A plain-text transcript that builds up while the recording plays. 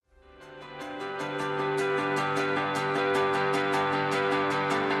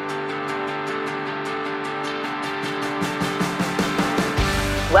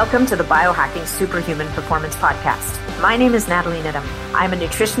Welcome to the Biohacking Superhuman Performance Podcast. My name is Natalie Nidham. I'm a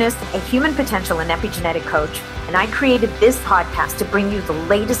nutritionist, a human potential and epigenetic coach, and I created this podcast to bring you the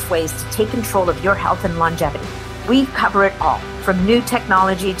latest ways to take control of your health and longevity. We cover it all, from new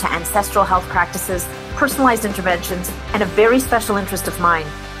technology to ancestral health practices, personalized interventions, and a very special interest of mine,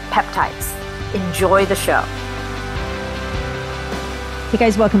 peptides. Enjoy the show. Hey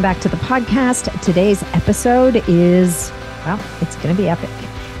guys, welcome back to the podcast. Today's episode is, well, it's going to be epic.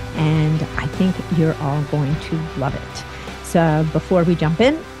 And I think you're all going to love it. So before we jump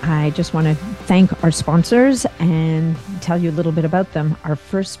in, I just want to thank our sponsors and tell you a little bit about them. Our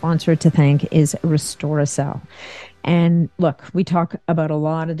first sponsor to thank is Restoracell. And look, we talk about a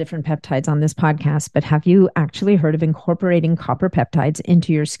lot of different peptides on this podcast, but have you actually heard of incorporating copper peptides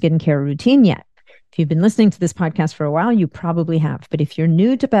into your skincare routine yet? If you've been listening to this podcast for a while, you probably have. But if you're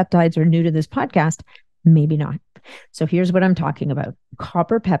new to peptides or new to this podcast, maybe not. So here's what I'm talking about.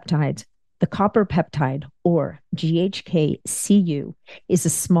 Copper peptides. The copper peptide, or GHK-Cu, is a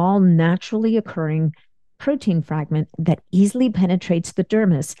small, naturally occurring protein fragment that easily penetrates the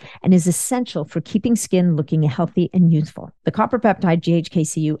dermis and is essential for keeping skin looking healthy and youthful. The copper peptide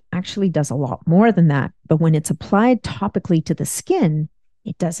GHK-Cu actually does a lot more than that, but when it's applied topically to the skin,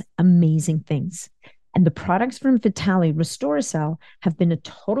 it does amazing things. And the products from Felice Restoracell have been a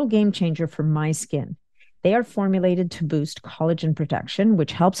total game changer for my skin. They are formulated to boost collagen production,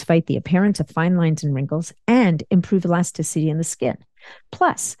 which helps fight the appearance of fine lines and wrinkles and improve elasticity in the skin.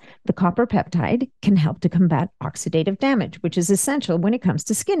 Plus, the copper peptide can help to combat oxidative damage, which is essential when it comes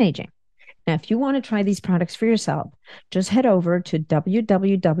to skin aging. Now, if you want to try these products for yourself, just head over to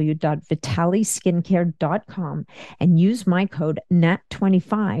www.vitaliskincare.com and use my code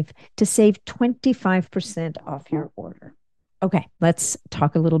NAT25 to save 25% off your order. Okay, let's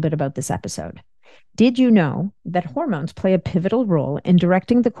talk a little bit about this episode. Did you know that hormones play a pivotal role in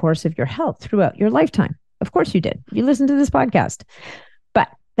directing the course of your health throughout your lifetime? Of course you did. You listened to this podcast. But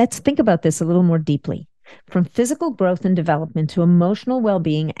let's think about this a little more deeply. From physical growth and development to emotional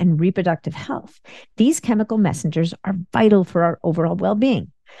well-being and reproductive health, these chemical messengers are vital for our overall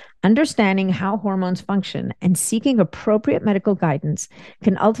well-being. Understanding how hormones function and seeking appropriate medical guidance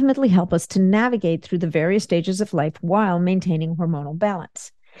can ultimately help us to navigate through the various stages of life while maintaining hormonal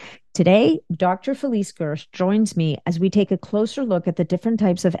balance. Today, Dr. Felice Gersh joins me as we take a closer look at the different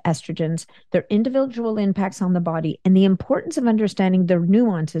types of estrogens, their individual impacts on the body, and the importance of understanding their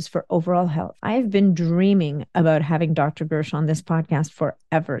nuances for overall health. I have been dreaming about having Dr. Gersh on this podcast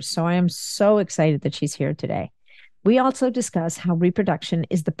forever, so I am so excited that she's here today. We also discuss how reproduction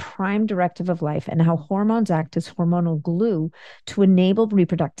is the prime directive of life and how hormones act as hormonal glue to enable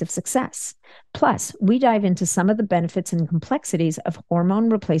reproductive success. Plus, we dive into some of the benefits and complexities of hormone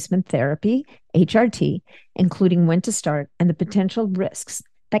replacement therapy, HRT, including when to start and the potential risks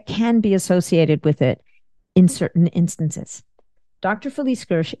that can be associated with it in certain instances. Dr. Felice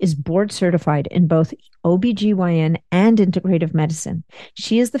Gersh is board certified in both OBGYN and integrative medicine.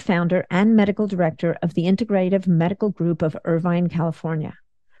 She is the founder and medical director of the Integrative Medical Group of Irvine, California.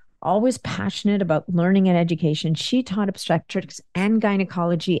 Always passionate about learning and education, she taught obstetrics and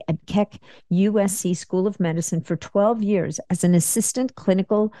gynecology at Keck USC School of Medicine for 12 years as an assistant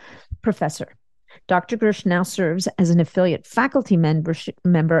clinical professor. Dr. Gersh now serves as an affiliate faculty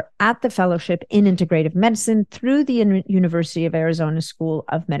member at the Fellowship in Integrative Medicine through the University of Arizona School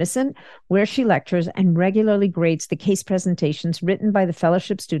of Medicine, where she lectures and regularly grades the case presentations written by the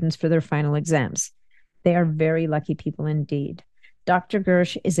fellowship students for their final exams. They are very lucky people indeed. Dr.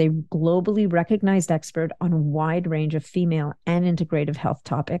 Gersh is a globally recognized expert on a wide range of female and integrative health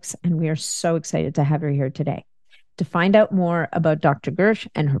topics, and we are so excited to have her here today. To find out more about Dr. Gersh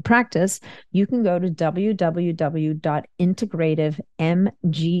and her practice, you can go to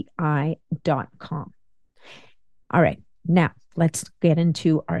www.integrativemgi.com. All right, now let's get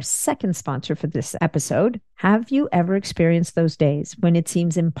into our second sponsor for this episode. Have you ever experienced those days when it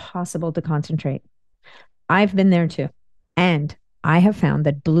seems impossible to concentrate? I've been there too. And I have found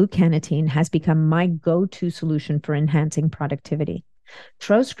that blue carnitine has become my go-to solution for enhancing productivity.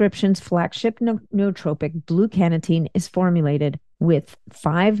 Troscription's flagship nootropic blue carnitine is formulated with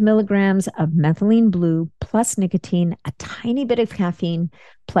 5 milligrams of methylene blue plus nicotine, a tiny bit of caffeine,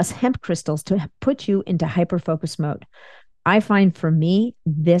 plus hemp crystals to put you into hyperfocus mode. I find for me,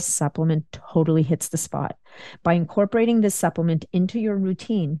 this supplement totally hits the spot. By incorporating this supplement into your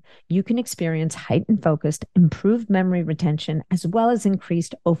routine, you can experience heightened focus, improved memory retention, as well as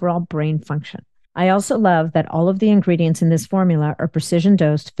increased overall brain function. I also love that all of the ingredients in this formula are precision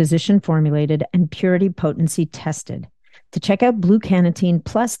dosed, physician formulated, and purity potency tested. To check out Blue Canatine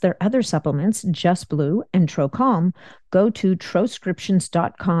plus their other supplements, Just Blue and TroCalm, go to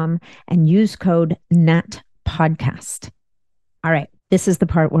troscriptions.com and use code NATPODCAST. All right. This is the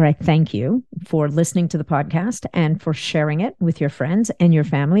part where I thank you for listening to the podcast and for sharing it with your friends and your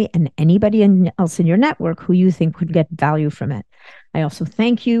family and anybody else in your network who you think could get value from it. I also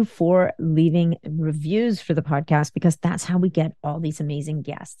thank you for leaving reviews for the podcast because that's how we get all these amazing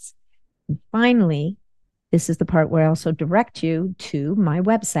guests. And finally, this is the part where I also direct you to my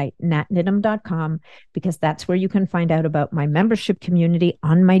website, natnidham.com, because that's where you can find out about my membership community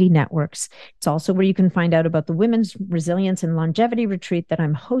on Mighty Networks. It's also where you can find out about the Women's Resilience and Longevity Retreat that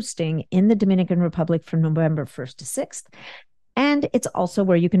I'm hosting in the Dominican Republic from November 1st to 6th. And it's also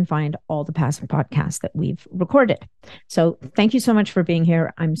where you can find all the past podcasts that we've recorded. So thank you so much for being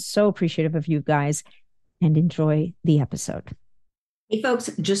here. I'm so appreciative of you guys, and enjoy the episode. Hey folks,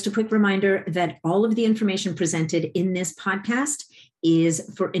 just a quick reminder that all of the information presented in this podcast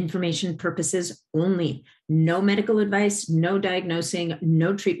is for information purposes only. No medical advice, no diagnosing,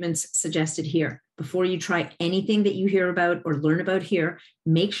 no treatments suggested here. Before you try anything that you hear about or learn about here,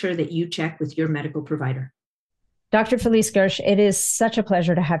 make sure that you check with your medical provider. Dr. Felice Gersh, it is such a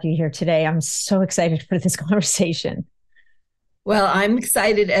pleasure to have you here today. I'm so excited for this conversation. Well, I'm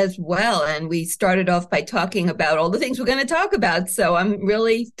excited as well. And we started off by talking about all the things we're going to talk about. So I'm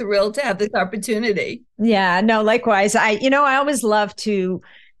really thrilled to have this opportunity. Yeah, no, likewise. I always love to,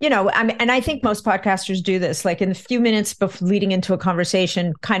 and I think most podcasters do this, like in the few minutes before leading into a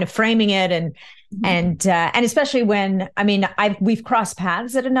conversation, kind of framing it and especially when, we've crossed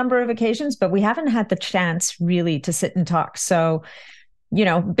paths at a number of occasions, but we haven't had the chance really to sit and talk. So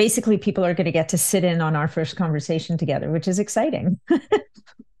basically people are going to get to sit in on our first conversation together, which is exciting.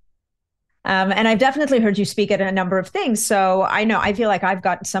 And I've definitely heard you speak at a number of things. So I feel like I've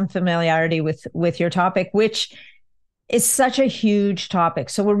got some familiarity with your topic, which is such a huge topic.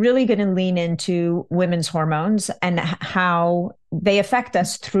 So we're really going to lean into women's hormones and how they affect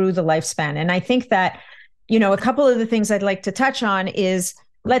us through the lifespan. And I think that, a couple of the things I'd like to touch on is,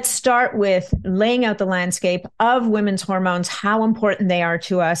 let's start with laying out the landscape of women's hormones, how important they are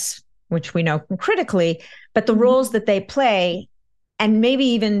to us, which we know critically, but the roles that they play, and maybe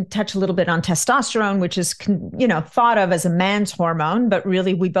even touch a little bit on testosterone, which is, thought of as a man's hormone, but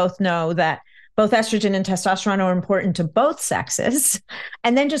really we both know that both estrogen and testosterone are important to both sexes.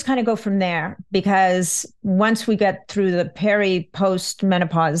 And then just kind of go from there, because once we get through the post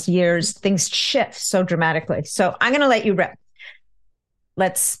menopause years, things shift so dramatically. So I'm going to let you rip.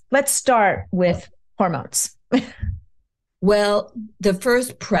 Let's start with hormones. Well, the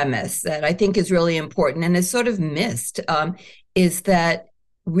first premise that I think is really important and is sort of missed is that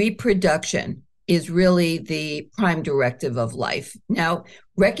reproduction is really the prime directive of life. Now,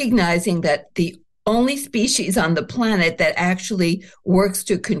 recognizing that the only species on the planet that actually works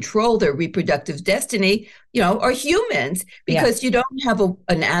to control their reproductive destiny, are humans, because you don't have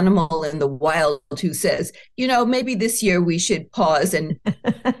an animal in the wild who says, maybe this year we should pause and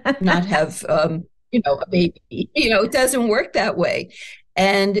not have, a baby. It doesn't work that way.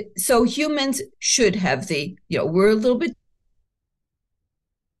 And so humans should have we're a little bit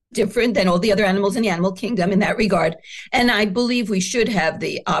different than all the other animals in the animal kingdom in that regard. And I believe we should have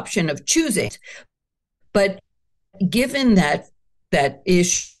the option of choosing. But given that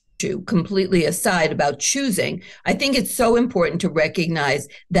issue completely aside about choosing, I think it's so important to recognize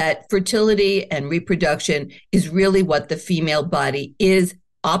that fertility and reproduction is really what the female body is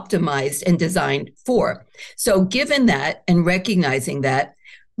optimized and designed for. So given that and recognizing that,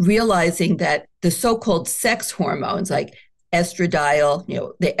 realizing that the so-called sex hormones like estradiol,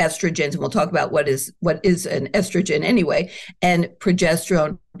 the estrogens, and we'll talk about what is an estrogen anyway, and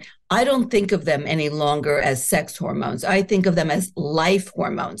progesterone, I don't think of them any longer as sex hormones. I think of them as life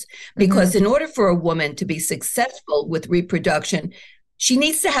hormones, because in order for a woman to be successful with reproduction, she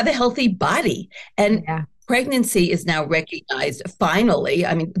needs to have a healthy body. And pregnancy is now recognized finally.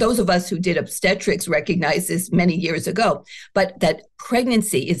 I mean, those of us who did obstetrics recognized this many years ago, but that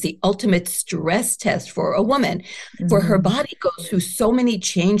pregnancy is the ultimate stress test for a woman. For her body goes through so many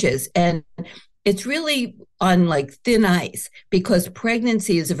changes, and it's really on like thin ice, because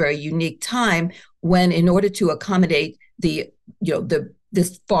pregnancy is a very unique time when, in order to accommodate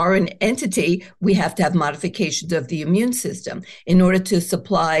this foreign entity, we have to have modifications of the immune system. In order to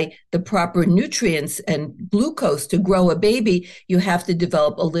supply the proper nutrients and glucose to grow a baby, you have to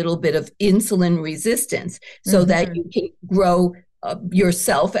develop a little bit of insulin resistance so that you can grow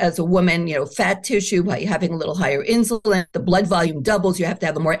yourself as a woman, fat tissue by having a little higher insulin. The blood volume doubles. You have to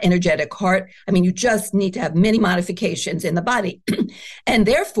have a more energetic heart. I mean, you just need to have many modifications in the body. And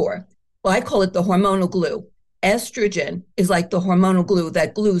therefore, I call it the hormonal glue. estrogen is like the hormonal glue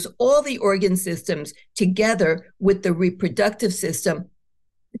that glues all the organ systems together with the reproductive system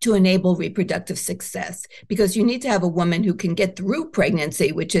to enable reproductive success, because you need to have a woman who can get through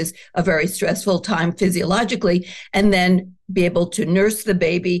pregnancy, which is a very stressful time physiologically, and then be able to nurse the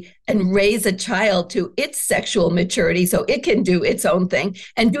baby and raise a child to its sexual maturity so it can do its own thing,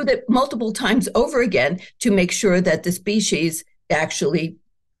 and do that multiple times over again to make sure that the species actually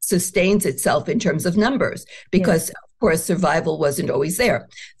sustains itself in terms of numbers, because of course survival wasn't always there.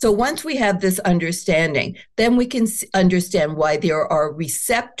 So once we have this understanding, then we can understand why there are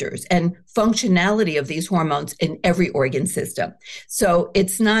receptors and functionality of these hormones in every organ system. So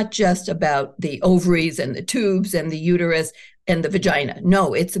it's not just about the ovaries and the tubes and the uterus and the vagina.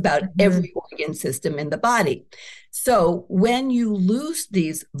 No, it's about every organ system in the body. So when you lose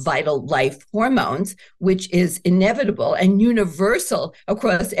these vital life hormones, which is inevitable and universal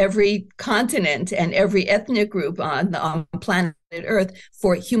across every continent and every ethnic group on planet Earth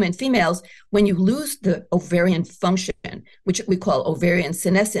for human females, when you lose the ovarian function, which we call ovarian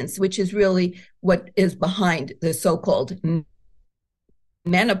senescence, which is really what is behind the so-called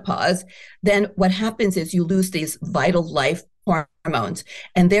menopause, then what happens is you lose these vital life hormones.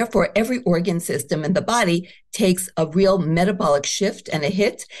 And therefore, every organ system in the body takes a real metabolic shift and a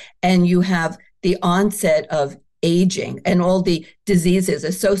hit. And you have the onset of aging and all the diseases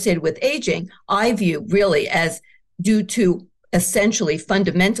associated with aging, I view really as due to essentially,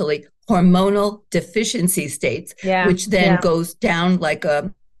 fundamentally, hormonal deficiency states, which then goes down like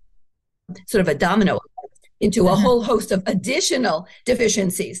a sort of a domino into a whole host of additional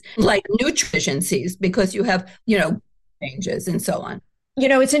deficiencies, like nutriencies, because you have, changes and so on.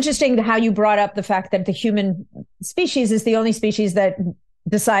 It's interesting how you brought up the fact that the human species is the only species that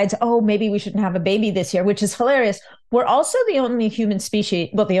decides, oh, maybe we shouldn't have a baby this year, which is hilarious. We're also the only human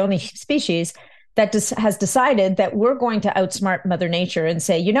species, the only species that has decided that we're going to outsmart Mother Nature and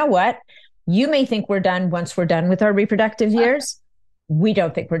say, you know what? You may think we're done once we're done with our reproductive years. We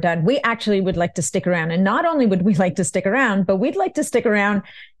don't think we're done. We actually would like to stick around. And not only would we like to stick around, but we'd like to stick around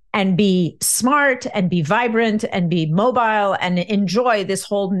and be smart and be vibrant and be mobile and enjoy this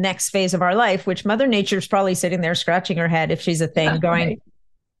whole next phase of our life, which Mother Nature's probably sitting there scratching her head if she's a thing going,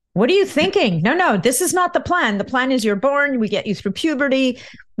 what are you thinking? No, this is not the plan. The plan is you're born, we get you through puberty.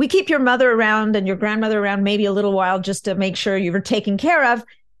 We keep your mother around and your grandmother around maybe a little while just to make sure you were taken care of.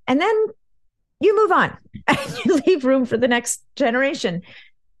 And then you move on and you leave room for the next generation.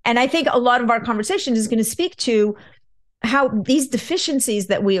 And I think a lot of our conversation is going to speak to how these deficiencies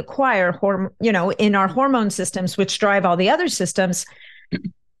that we acquire, in our hormone systems, which drive all the other systems,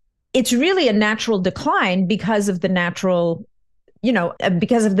 it's really a natural decline because of the natural,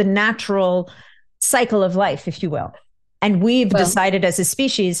 cycle of life, if you will. And we've decided as a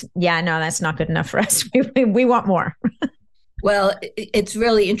species, that's not good enough for us. We want more. Well, it's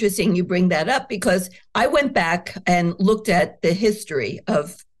really interesting you bring that up, because I went back and looked at the history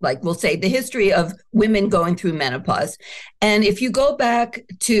of, the history of women going through menopause. And if you go back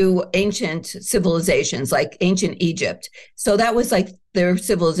to ancient civilizations, like ancient Egypt, so that was like their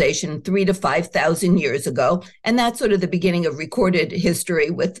civilization 3,000 to 5,000 years ago. And that's sort of the beginning of recorded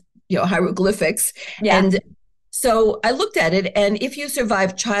history with, hieroglyphics. Yeah. And so I looked at it, and if you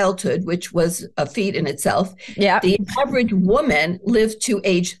survived childhood, which was a feat in itself, the average woman lived to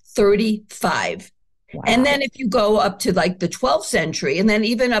age 35. Wow. And then if you go up to like the 12th century, and then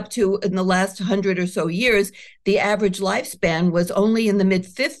even up to in the last 100 or so years, the average lifespan was only in the mid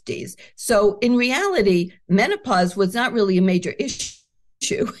 50s. So in reality, menopause was not really a major issue.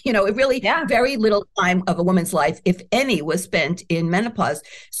 It really, very little time of a woman's life, if any, was spent in menopause.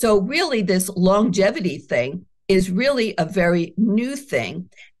 So really this longevity thing is really a very new thing.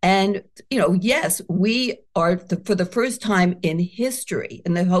 And, yes, we are for the first time in history,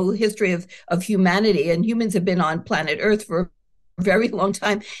 in the whole history of humanity, and humans have been on planet Earth for a very long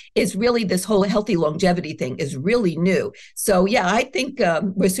time, is really this whole healthy longevity thing is really new. So, I think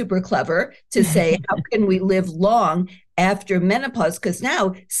we're super clever to say, how can we live long after menopause? Because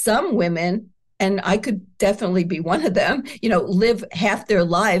now some women, and I could definitely be one of them, live half their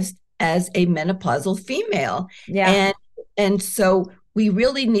lives as a menopausal female. Yeah. And so we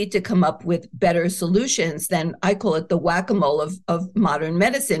really need to come up with better solutions than, I call it, the whack-a-mole of modern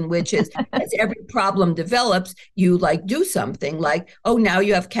medicine, which is as every problem develops, you do something like, oh, now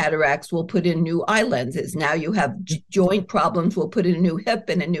you have cataracts, we'll put in new eye lenses. Now you have joint problems, we'll put in a new hip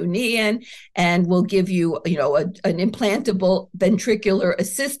and a new knee in, and we'll give you, an implantable ventricular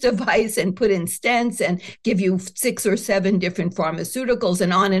assist device and put in stents and give you 6 or 7 different pharmaceuticals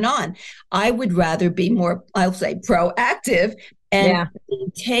and on and on. I would rather be more, I'll say, proactive and Yeah.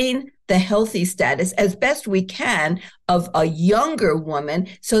 maintain the healthy status as best we can of a younger woman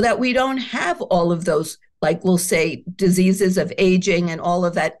so that we don't have all of those, like we'll say, diseases of aging and all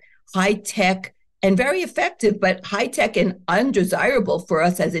of that high tech and very effective, but high tech and undesirable for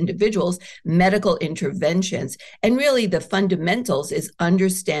us as individuals, medical interventions. And really, the fundamentals is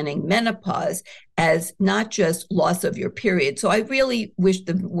understanding menopause as not just loss of your period. So I really wish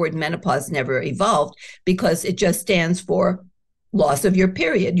the word menopause never evolved, because it just stands for loss of your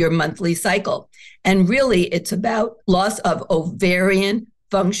period, your monthly cycle. And really, it's about loss of ovarian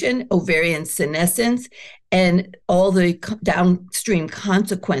function, ovarian senescence, and all the downstream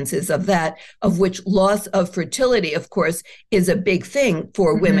consequences of that, of which loss of fertility, of course, is a big thing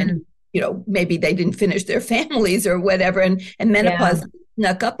for women. You know, maybe they didn't finish their families or whatever, and menopause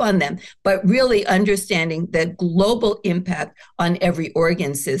snuck up on them. But really understanding the global impact on every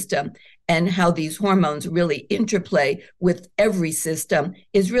organ system and how these hormones really interplay with every system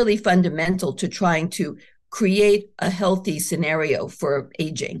is really fundamental to trying to create a healthy scenario for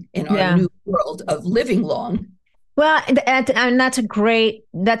aging in our new world of living long. Well, and that's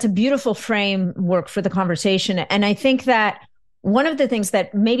a beautiful framework for the conversation. And I think that one of the things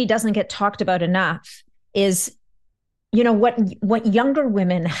that maybe doesn't get talked about enough is, you know, what younger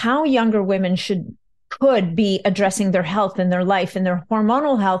women, how younger women could be addressing their health and their life and their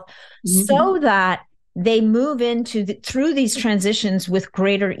hormonal health, so that they move through these transitions with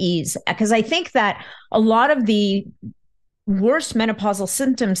greater ease. Because I think that a lot of the worst menopausal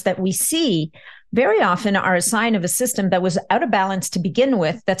symptoms that we see very often are a sign of a system that was out of balance to begin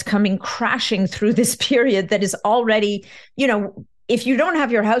with, that's coming crashing through this period that is already, you know, if you don't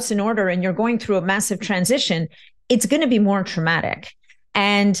have your house in order and you're going through a massive transition, it's going to be more traumatic.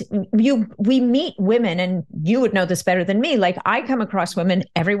 And we meet women, and you would know this better than me. Like, I come across women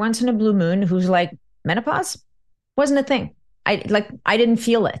every once in a blue moon who's like, menopause wasn't a thing. I didn't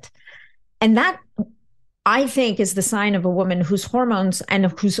feel it. And that, I think, is the sign of a woman whose hormones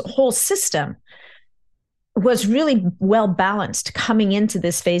and whose whole system was really well balanced coming into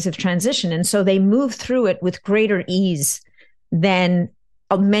this phase of transition. And so they move through it with greater ease than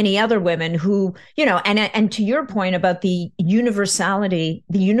many other women who, you know, and to your point about the universality,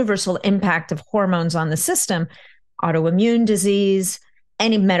 the universal impact of hormones on the system, autoimmune disease,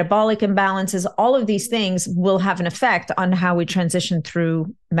 any metabolic imbalances, all of these things will have an effect on how we transition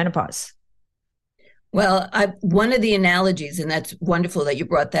through menopause. Well, one of the analogies, and that's wonderful that you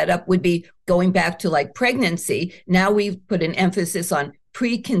brought that up, would be going back to like pregnancy. Now we've put an emphasis on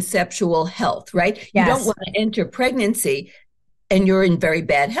preconceptual health, right? Yes. You don't want to enter pregnancy and you're in very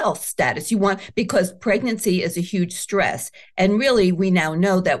bad health status. Because pregnancy is a huge stress. And really, we now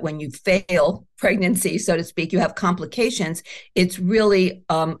know that when you fail pregnancy, so to speak, you have complications. It's really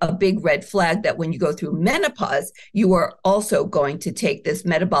a big red flag that when you go through menopause, you are also going to take this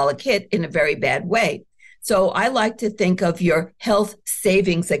metabolic hit in a very bad way. So I like to think of your health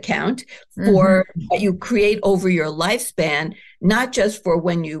savings account for that you create over your lifespan, not just for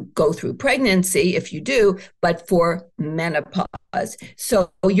when you go through pregnancy, if you do, but for menopause.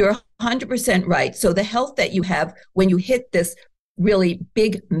 So you're 100% right. So the health that you have when you hit this really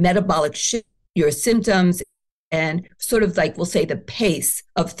big metabolic shift, your symptoms, and sort of like, we'll say, the pace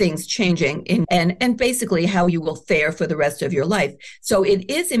of things changing and basically how you will fare for the rest of your life. So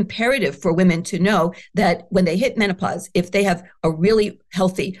it is imperative for women to know that when they hit menopause, if they have a really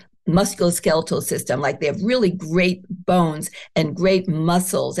healthy musculoskeletal system, like they have really great bones and great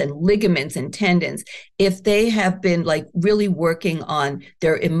muscles and ligaments and tendons, if they have been like really working on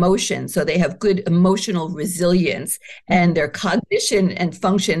their emotions, so they have good emotional resilience and their cognition and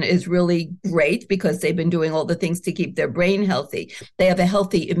function is really great because they've been doing all the things to keep their brain healthy. They have a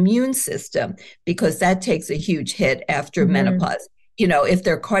healthy immune system because that takes a huge hit after menopause. You know, if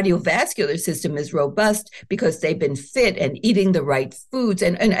their cardiovascular system is robust because they've been fit and eating the right foods,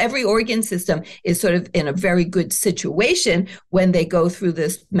 and every organ system is sort of in a very good situation when they go through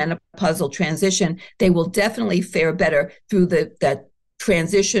this menopausal transition, they will definitely fare better through that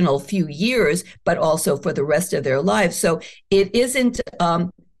transitional few years, but also for the rest of their lives. So it isn't,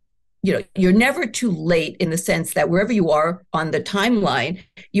 you know, you're never too late in the sense that wherever you are on the timeline,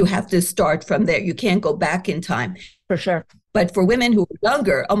 you have to start from there. You can't go back in time. For sure. But for women who are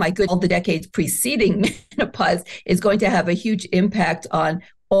younger, oh my goodness, all the decades preceding menopause is going to have a huge impact on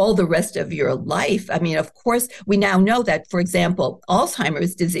all the rest of your life. I mean, of course, we now know that, for example,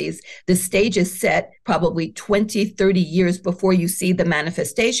 Alzheimer's disease, the stage is set probably 20, 30 years before you see the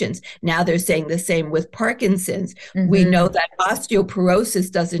manifestations. Now they're saying the same with Parkinson's. We know that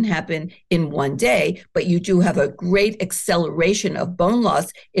osteoporosis doesn't happen in one day, but you do have a great acceleration of bone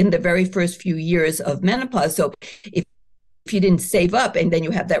loss in the very first few years of menopause. So if if you didn't save up and then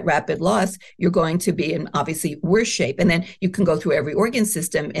you have that rapid loss, you're going to be in obviously worse shape. And then you can go through every organ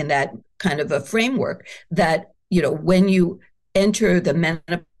system in that kind of a framework that, when you enter the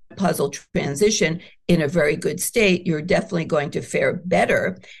menopausal transition in a very good state, you're definitely going to fare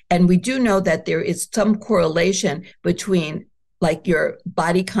better. And we do know that there is some correlation between like your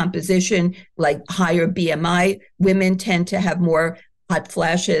body composition, like higher BMI, women tend to have more hot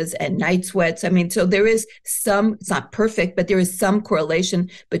flashes and night sweats. I mean, so there is some, it's not perfect, but there is some correlation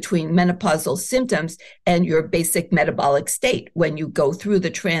between menopausal symptoms and your basic metabolic state when you go through the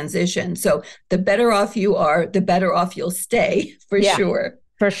transition. So the better off you are, the better off you'll stay, for sure.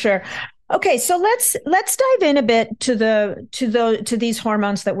 For sure. Okay, so let's dive in a bit to these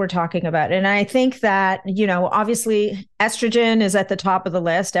hormones that we're talking about. And I think that, obviously estrogen is at the top of the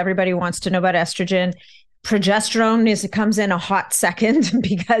list. Everybody wants to know about estrogen. Progesterone comes in a hot second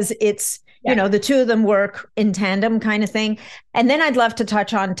because it's, the two of them work in tandem kind of thing. And then I'd love to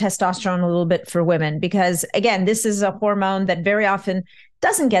touch on testosterone a little bit for women, because again, this is a hormone that very often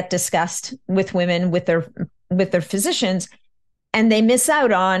doesn't get discussed with women, with their physicians. And they miss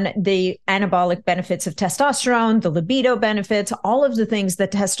out on the anabolic benefits of testosterone, the libido benefits, all of the things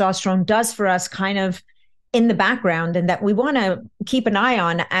that testosterone does for us kind of in the background, and that we want to keep an eye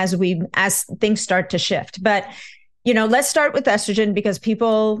on as things start to shift. But, let's start with estrogen, because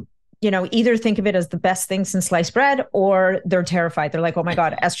people, either think of it as the best thing since sliced bread, or they're terrified. They're like, oh my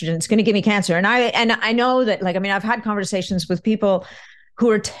God, estrogen, it's going to give me cancer. And I know that, I've had conversations with people who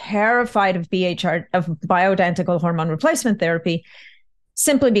are terrified of BHR, of bioidentical hormone replacement therapy,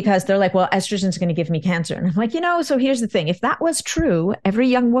 simply because they're like, well, estrogen is going to give me cancer. And I'm like, so here's the thing. If that was true, every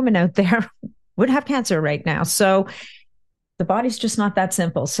young woman out there would have cancer right now. So the body's just not that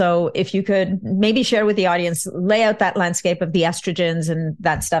simple. So if you could maybe share with the audience, lay out that landscape of the estrogens and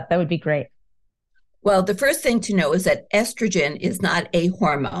that stuff, that would be great. Well, the first thing to know is that estrogen is not a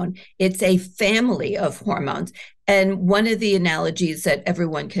hormone. It's a family of hormones. And one of the analogies that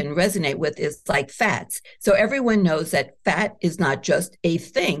everyone can resonate with is like fats. So everyone knows that fat is not just a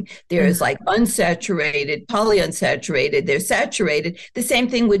thing. There's like unsaturated, polyunsaturated, there's saturated. The same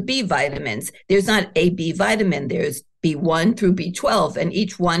thing with B vitamins. There's not a B vitamin. There's B1 through B12, and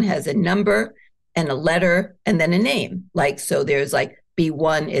each one has a number and a letter and then a name. So there's like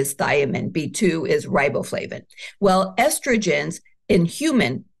B1 is thiamine, B2 is riboflavin. Well, estrogens in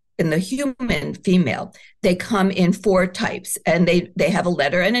the human female, they come in 4 types, and they have a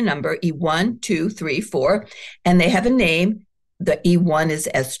letter and a number, E1, 2, 3, 4, and they have a name. The E1 is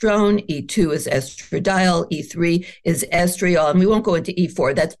estrone, E2 is estradiol, E3 is estriol, and we won't go into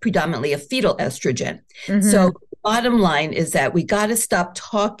E4. That's predominantly a fetal estrogen. So bottom line is that we got to stop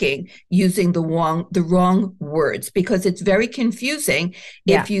talking using the wrong words, because it's very confusing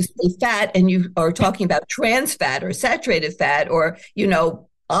if you say fat and you are talking about trans fat or saturated fat or,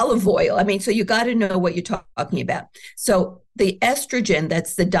 olive oil. So you got to know what you're talking about. So the estrogen,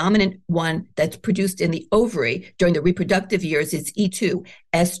 that's the dominant one that's produced in the ovary during the reproductive years, is E2,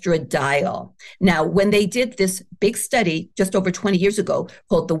 estradiol. Now, when they did this big study just over 20 years ago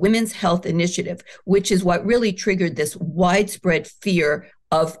called the Women's Health Initiative, which is what really triggered this widespread fear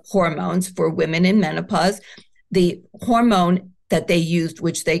of hormones for women in menopause, the hormone that they used,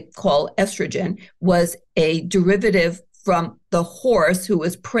 which they call estrogen, was a derivative from the horse who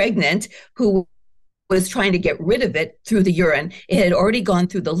was pregnant, who was trying to get rid of it through the urine. It had already gone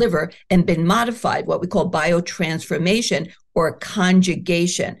through the liver and been modified, what we call biotransformation or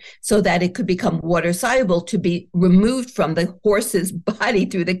conjugation, so that it could become water soluble to be removed from the horse's body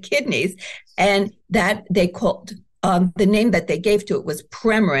through the kidneys. And that they called, the name that they gave to it was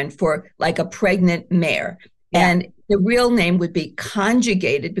Premarin, for like a pregnant mare. And the real name would be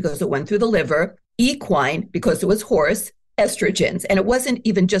conjugated, because it went through the liver, equine, because it was horse, estrogens. And it wasn't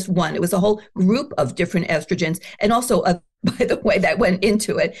even just one, it was a whole group of different estrogens. And also, by the way, that went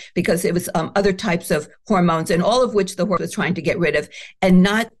into it because it was other types of hormones, and all of which the horse was trying to get rid of, and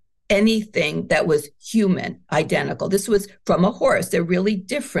not anything that was human identical. This was from a horse. They're really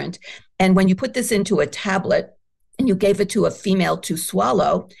different. And when you put this into a tablet and you gave it to a female to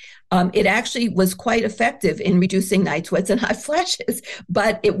swallow, it actually was quite effective in reducing night sweats and hot flashes,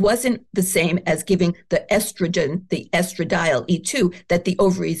 but it wasn't the same as giving the estrogen, the estradiol, E2, that the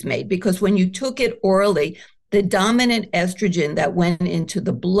ovaries made, because when you took it orally, the dominant estrogen that went into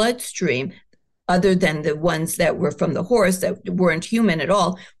the bloodstream, other than the ones that were from the horse that weren't human at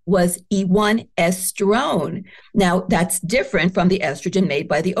all, was E1 estrone. Now, that's different from the estrogen made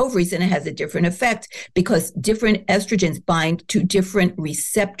by the ovaries, and it has a different effect because different estrogens bind to different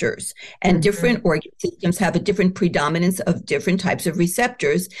receptors, and different organ systems have a different predominance of different types of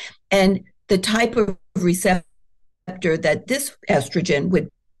receptors. And the type of receptor receptor that this estrogen would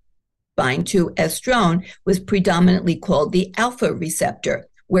bind to, estrone, was predominantly called the alpha receptor,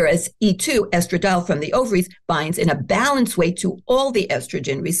 whereas E2, estradiol from the ovaries, binds in a balanced way to all the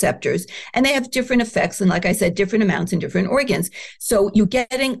estrogen receptors. And they have different effects. And like I said, different amounts in different organs. So you're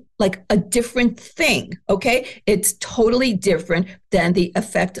getting like a different thing, okay? It's totally different than the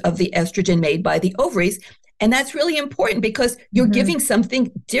effect of the estrogen made by the ovaries. And that's really important because you're giving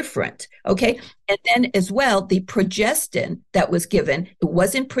something different, okay? And then as well, the progestin that was given, it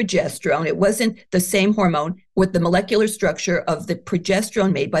wasn't progesterone. It wasn't the same hormone with the molecular structure of the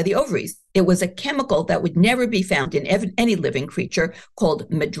progesterone made by the ovaries. It was a chemical that would never be found in any living creature called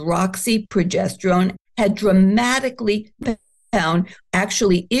medroxyprogesterone, had dramatically found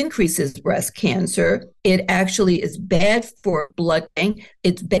actually increases breast cancer. It actually is bad for blood.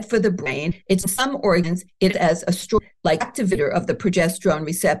 It's bad for the brain. It's in some organs, it as a strong like activator of the progesterone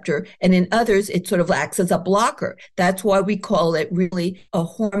receptor. And in others, it sort of acts as a blocker. That's why we call it really a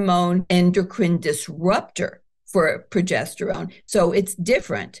hormone endocrine disruptor for progesterone. So it's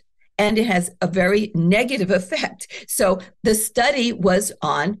different. And it has a very negative effect. So the study was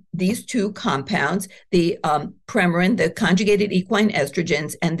on these two compounds, the Premarin, the conjugated equine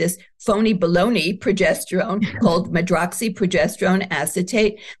estrogens, and this phony baloney progesterone called medroxyprogesterone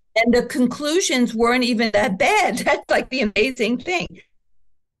acetate. And the conclusions weren't even that bad. That's like the amazing thing.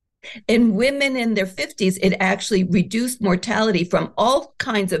 In women in their 50s, it actually reduced mortality from all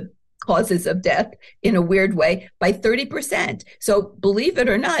kinds of causes of death in a weird way by 30%. So believe it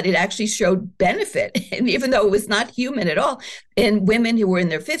or not, it actually showed benefit, and even though it was not human at all, in women who were in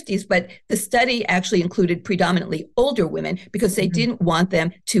their 50s. But the study actually included predominantly older women because they didn't want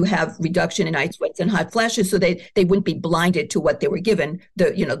them to have reduction in night sweats and hot flashes, so they wouldn't be blinded to what they were given,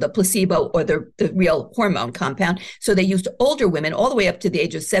 the placebo or the real hormone compound. So they used older women all the way up to the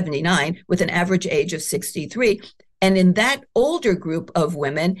age of 79 with an average age of 63. And in that older group of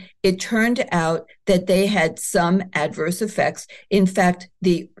women, it turned out that they had some adverse effects. In fact,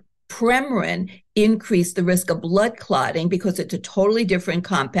 the Premarin increased the risk of blood clotting because it's a totally different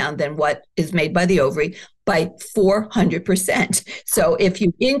compound than what is made by the ovary by 400%. So if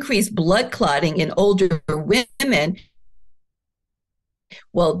you increase blood clotting in older women,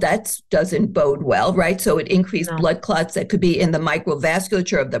 well, that doesn't bode well, right? So it increased blood clots that could be in the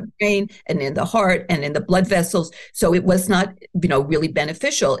microvasculature of the brain and in the heart and in the blood vessels. So it was not, really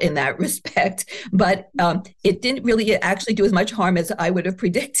beneficial in that respect. But it didn't really actually do as much harm as I would have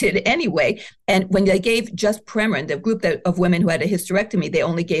predicted anyway. And when they gave just Premarin, the group of women who had a hysterectomy, they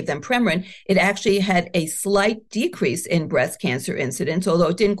only gave them Premarin. It actually had a slight decrease in breast cancer incidence, although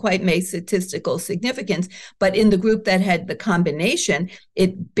it didn't quite make statistical significance. But in the group that had the combination,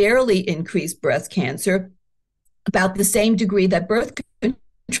 it barely increased breast cancer, about the same degree that birth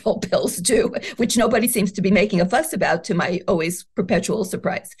control pills do, which nobody seems to be making a fuss about, to my always perpetual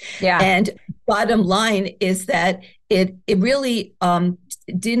surprise. Yeah. And bottom line is that it really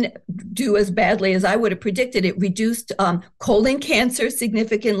didn't do as badly as I would have predicted. It reduced colon cancer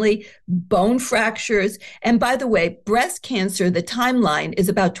significantly, bone fractures. And by the way, breast cancer, the timeline is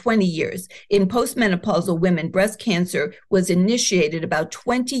about 20 years. In postmenopausal women, breast cancer was initiated about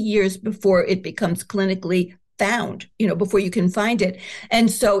 20 years before it becomes clinically found, before you can find it.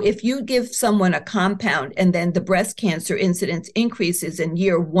 And so if you give someone a compound and then the breast cancer incidence increases in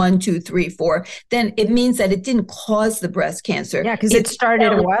year 1, 2, 3, 4, then it means that it didn't cause the breast cancer. Yeah, because it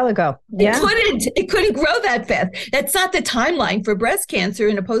started a while ago. Yeah. It couldn't grow that fast. That's not the timeline for breast cancer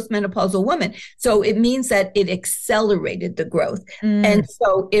in a postmenopausal woman. So it means that it accelerated the growth. And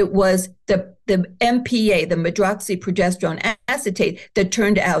so it was the MPA, the medroxyprogesterone acetate, that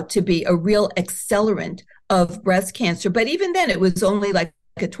turned out to be a real accelerant of breast cancer. But even then, it was only like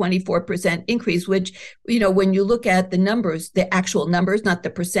a 24% increase, which, when you look at the numbers, the actual numbers, not the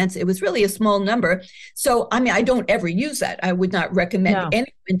percents, it was really a small number. So, I don't ever use that. I would not recommend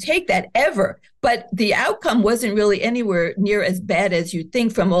anyone take that ever. But the outcome wasn't really anywhere near as bad as you'd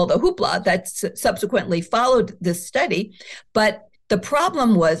think from all the hoopla that subsequently followed this study. But the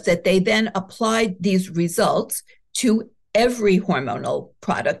problem was that they then applied these results to every hormonal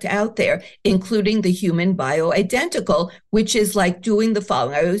product out there, including the human bioidentical, which is like doing the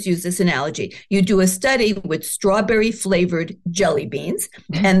following. I always use this analogy. You do a study with strawberry flavored jelly beans,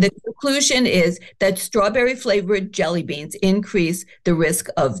 and the conclusion is that strawberry flavored jelly beans increase the risk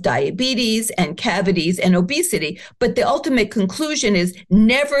of diabetes and cavities and obesity. But the ultimate conclusion is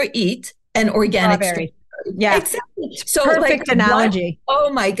never eat an organic strawberry. Yeah, exactly. So perfect analogy.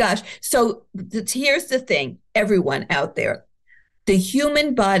 Oh my gosh. So here's the thing, everyone out there. The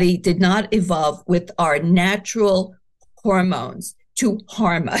human body did not evolve with our natural hormones to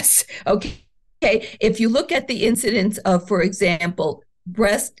harm us. Okay. Okay, if you look at the incidence of, for example,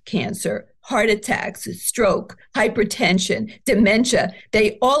 breast cancer, heart attacks, stroke, hypertension, dementia,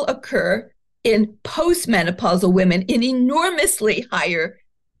 they all occur in postmenopausal women in enormously higher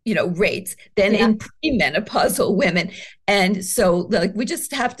rates than in premenopausal women. And so we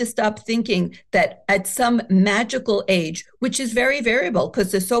just have to stop thinking that at some magical age, which is very variable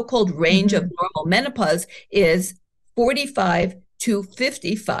because the so-called range of normal menopause is 45 to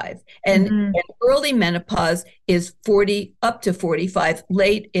 55. And early menopause is 40 up to 45.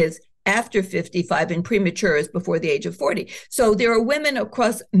 Late is after 55, and premature is before the age of 40. So there are women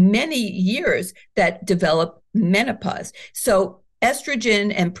across many years that develop menopause. So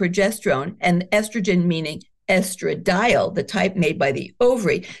estrogen and progesterone, and estrogen meaning estradiol, the type made by the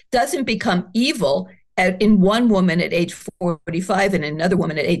ovary, doesn't become evil in one woman at age 45 and another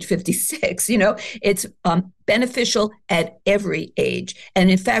woman at age 56. It's beneficial at every age.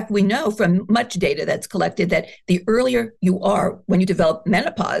 And in fact, we know from much data that's collected that the earlier you are when you develop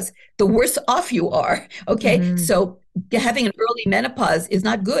menopause, the worse off you are. Okay. So having an early menopause is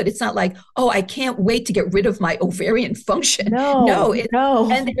not good. It's not like, oh, I can't wait to get rid of my ovarian function. No.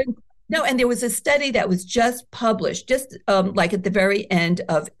 And there was a study that was just published, just like at the very end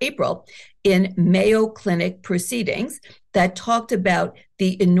of April in Mayo Clinic Proceedings that talked about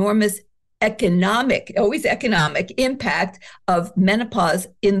the enormous always economic impact of menopause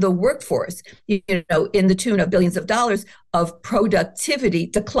in the workforce, in the tune of billions of dollars of productivity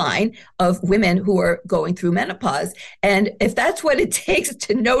decline of women who are going through menopause. And if that's what it takes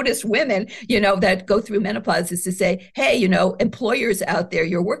to notice women, that go through menopause is to say, hey, employers out there,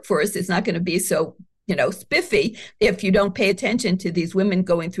 your workforce is not going to be so spiffy if you don't pay attention to these women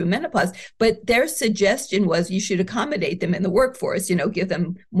going through menopause. But their suggestion was you should accommodate them in the workforce, give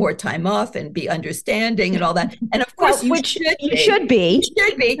them more time off and be understanding and all that. And of course, you should be.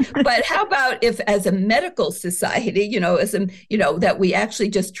 But how about if as a medical society, that we actually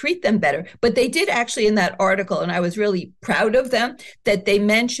just treat them better? But they did actually in that article, and I was really proud of them, that they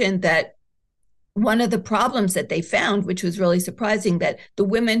mentioned that one of the problems that they found, which was really surprising, that the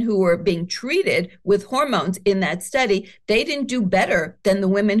women who were being treated with hormones in that study, they didn't do better than the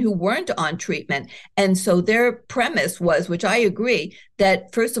women who weren't on treatment. And so their premise was, which I agree,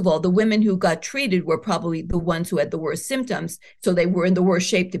 that first of all, the women who got treated were probably the ones who had the worst symptoms. So they were in the worst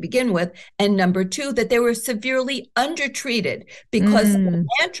shape to begin with. And number two, that they were severely undertreated because the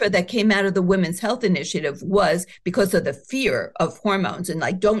mantra that came out of the Women's Health Initiative was, because of the fear of hormones and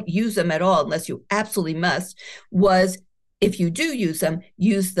don't use them at all unless you absolutely must, was if you do use them,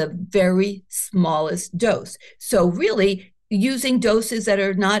 use the very smallest dose. So really using doses that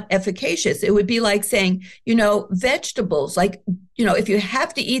are not efficacious. It would be like saying, vegetables, if you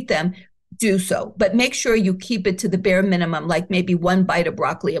have to eat them, do so, but make sure you keep it to the bare minimum, like maybe one bite of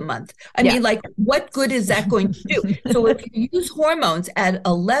broccoli a month. I mean, what good is that going to do? So if you use hormones at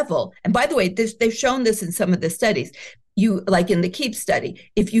a level, and by the way, they've shown this in some of the studies, like in the KEEP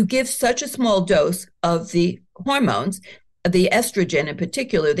study, if you give such a small dose of the hormones, the estrogen in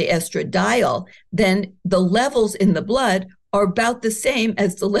particular, the estradiol, then the levels in the blood are about the same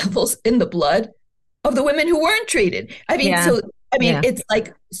as the levels in the blood of the women who weren't treated. It's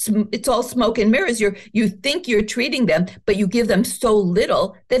like, it's all smoke and mirrors. You think you're treating them, but you give them so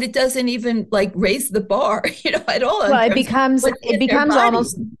little that it doesn't even raise the bar, at all. Well, it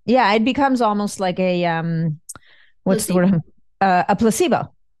becomes almost like a, what's the word? A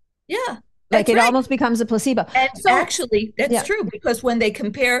placebo. Yeah. It almost becomes a placebo. And so, actually, that's true, because when they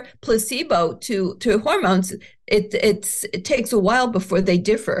compare placebo to hormones, it takes a while before they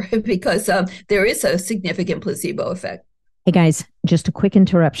differ because there is a significant placebo effect. Hey guys, just a quick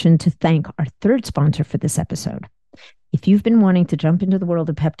interruption to thank our third sponsor for this episode. If you've been wanting to jump into the world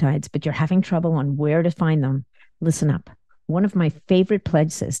of peptides, but you're having trouble on where to find them, listen up. One of my favorite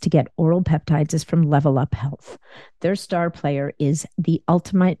places to get oral peptides is from Level Up Health. Their star player is the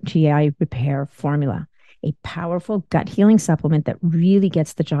Ultimate GI Repair Formula, a powerful gut healing supplement that really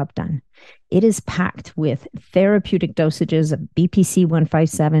gets the job done. It is packed with therapeutic dosages of BPC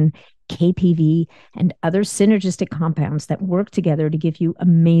 157, KPV, and other synergistic compounds that work together to give you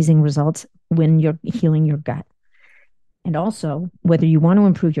amazing results when you're healing your gut. And also, whether you want to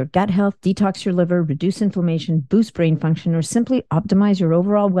improve your gut health, detox your liver, reduce inflammation, boost brain function, or simply optimize your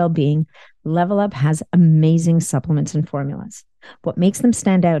overall well-being, Level Up has amazing supplements and formulas. What makes them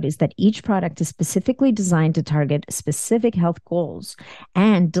stand out is that each product is specifically designed to target specific health goals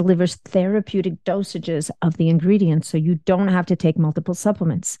and delivers therapeutic dosages of the ingredients so you don't have to take multiple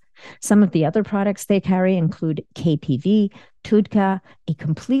supplements. Some of the other products they carry include KPV, TUDCA, a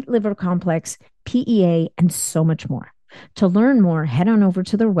complete liver complex, PEA, and so much more. To learn more, head on over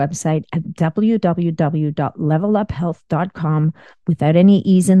to their website at www.leveluphealth.com without any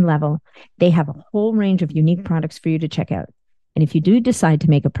ease in level. They have a whole range of unique products for you to check out. And if you do decide to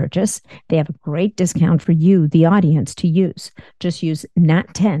make a purchase, they have a great discount for you, the audience, to use. Just use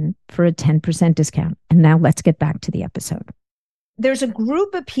NAT10 for a 10% discount. And now let's get back to the episode. There's a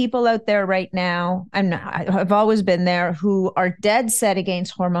group of people out there right now, I've always been there, who are dead set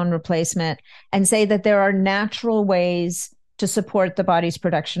against hormone replacement and say that there are natural ways to support the body's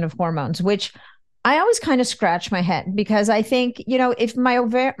production of hormones, which I always kind of scratch my head, because I think, if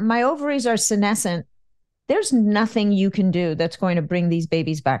my ovaries are senescent, there's nothing you can do that's going to bring these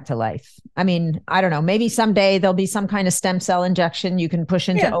babies back to life. I mean, I don't know, maybe someday there'll be some kind of stem cell injection you can push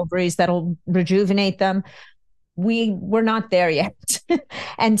into ovaries that'll rejuvenate them. We're not there yet.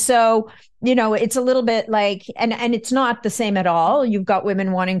 And so, it's a little bit like, and it's not the same at all. You've got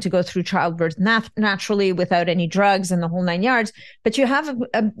women wanting to go through childbirth naturally without any drugs and the whole 9 yards. But you have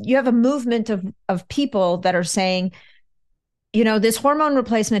a movement of people that are saying, this hormone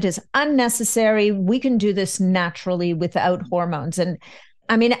replacement is unnecessary. We can do this naturally without hormones. And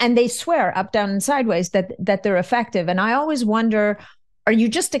I mean, and they swear up, down, and sideways that they're effective. And I always wonder, are you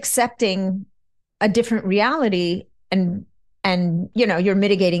just accepting a different reality and you're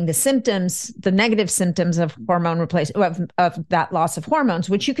mitigating the symptoms, the negative symptoms of hormone replacement, of that loss of hormones,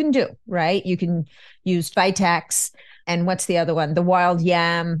 which you can do, right? You can use Vitex, and what's the other one? The wild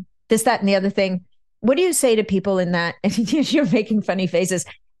yam, this, that, and the other thing. What do you say to people in that? You're making funny faces.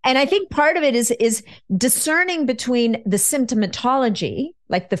 And I think part of it is discerning between the symptomatology,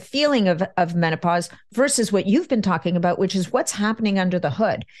 like the feeling of menopause, versus what you've been talking about, which is what's happening under the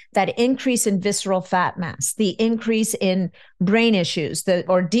hood, that increase in visceral fat mass, the increase in brain issues,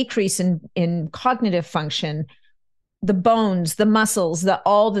 or decrease in cognitive function, the bones, the muscles,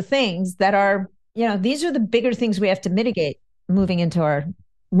 all the things that are, these are the bigger things we have to mitigate moving into our.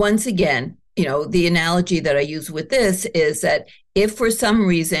 Once again, the analogy that I use with this is that if for some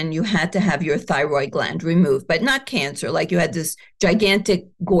reason you had to have your thyroid gland removed, but not cancer, like you had this gigantic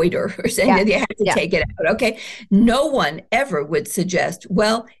goiter or something, that you had to take it out, okay? No one ever would suggest,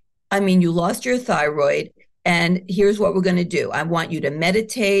 well, I mean, you lost your thyroid, and here's what we're going to do. I want you to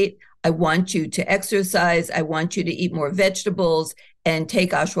meditate. I want you to exercise. I want you to eat more vegetables and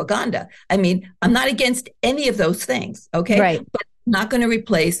take ashwagandha. I mean, I'm not against any of those things, okay? Right. But not going to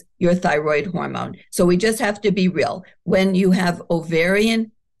replace your thyroid hormone. So we just have to be real. When you have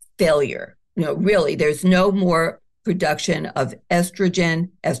ovarian failure, really, there's no more production of estrogen,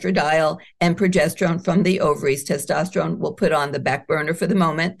 estradiol, and progesterone from the ovaries. Testosterone will put on the back burner for the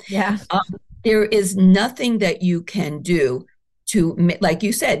moment. Yeah. There is nothing that you can do to, like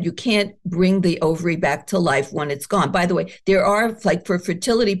you said, you can't bring the ovary back to life when it's gone. By the way, there are, like, for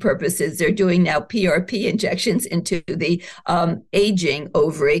fertility purposes, they're doing now PRP injections into the aging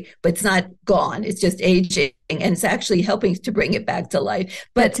ovary, but it's not gone. It's just aging, and it's actually helping to bring it back to life,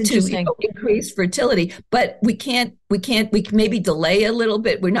 but to increase fertility. But we can maybe delay a little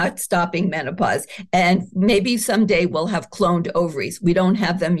bit. We're not stopping menopause, and maybe someday we'll have cloned ovaries. We don't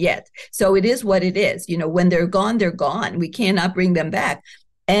have them yet. So it is what it is. When they're gone, they're gone. We cannot bring them back.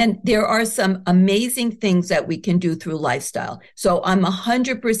 And there are some amazing things that we can do through lifestyle. So I'm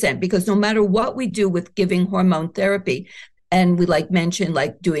 100%, because no matter what we do with giving hormone therapy, and we mentioned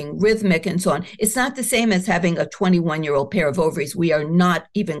doing rhythmic and so on, it's not the same as having a 21-year-old pair of ovaries. We are not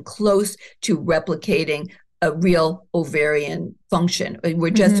even close to replicating a real ovarian function. We're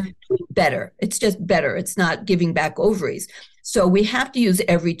just doing better. It's just better. It's not giving back ovaries. So we have to use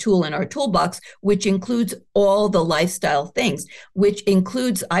every tool in our toolbox, which includes all the lifestyle things, which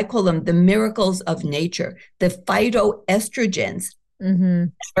includes, I call them the miracles of nature, the phytoestrogens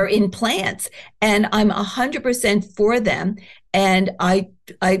are in plants, and I'm 100% for them. And I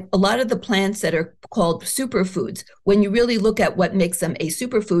a lot of the plants that are called superfoods, when you really look at what makes them a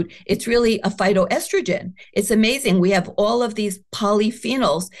superfood, it's really a phytoestrogen. It's amazing. We have all of these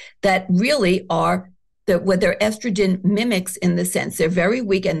polyphenols that really are what their estrogen mimics, in the sense they're very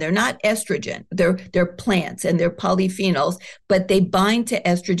weak, and they're not estrogen. They're plants, and they're polyphenols, but they bind to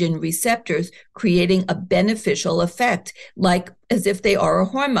estrogen receptors, creating a beneficial effect, like as if they are a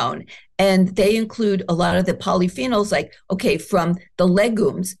hormone. And they include a lot of the polyphenols, from the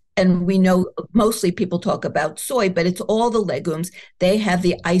legumes. And we know mostly people talk about soy, but it's all the legumes. They have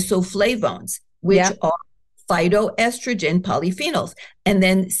the isoflavones, which are phytoestrogen polyphenols. And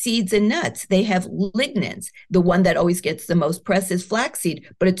then seeds and nuts, they have lignans. The one that always gets the most press is flaxseed,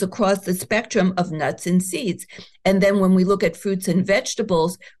 but it's across the spectrum of nuts and seeds. And then when we look at fruits and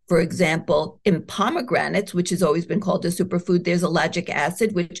vegetables, for example, in pomegranates, which has always been called a superfood, there's ellagic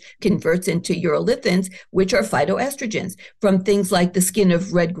acid, which converts into urolithins, which are phytoestrogens. From things like the skin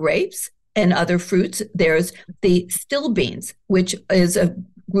of red grapes and other fruits, there's the still beans, which is a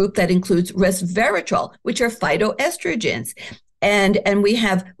group that includes resveratrol, which are phytoestrogens. And we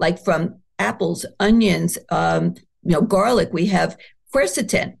have, like, from apples, onions, garlic, we have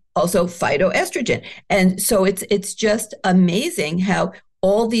quercetin, also phytoestrogen. And so it's just amazing how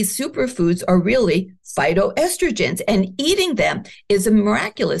all these superfoods are really phytoestrogens, and eating them is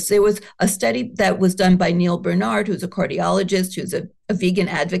miraculous. There was a study that was done by Neil Bernard, who's a cardiologist, who's a vegan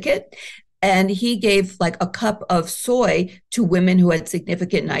advocate. And he gave like a cup of soy to women who had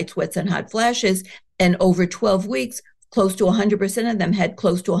significant night sweats and hot flashes. And over 12 weeks, close to 100% of them had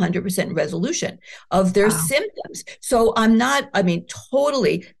close to 100% resolution of their symptoms. So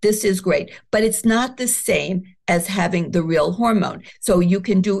totally, this is great, but it's not the same as having the real hormone. So you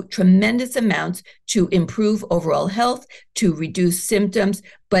can do tremendous amounts to improve overall health, to reduce symptoms,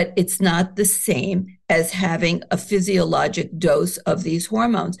 but it's not the same as having a physiologic dose of these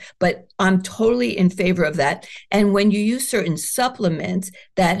hormones. But I'm totally in favor of that. And when you use certain supplements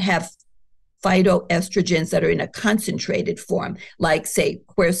that have phytoestrogens that are in a concentrated form, like, say,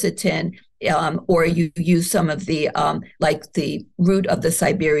 quercetin, or you use some of the, like the root of the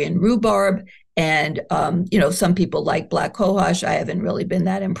Siberian rhubarb. And, some people like black cohosh. I haven't really been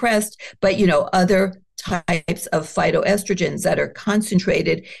that impressed, but, other types of phytoestrogens that are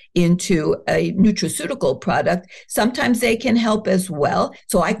concentrated into a nutraceutical product, sometimes they can help as well.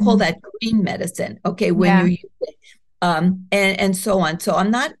 So I call that green medicine. Okay. When you use it. And so on. So I'm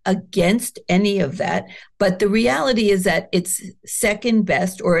not against any of that, but the reality is that it's second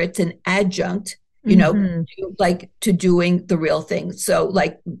best, or it's an adjunct, to doing the real thing. So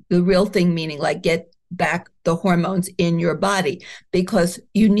like the real thing, meaning like get back the hormones in your body, because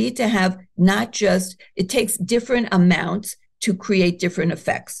you need to have it takes different amounts to create different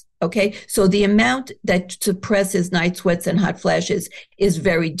effects. Okay. So the amount that suppresses night sweats and hot flashes is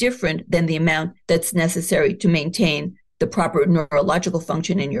very different than the amount that's necessary to maintain the proper neurological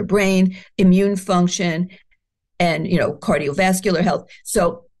function in your brain, immune function, and, cardiovascular health.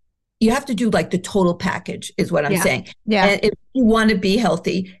 So you have to do like the total package is what I'm saying. Yeah. And if you want to be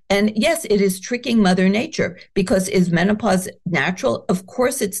healthy, and yes, it is tricking Mother Nature, because is menopause natural? Of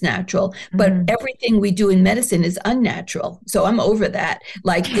course it's natural, but everything we do in medicine is unnatural. So I'm over that.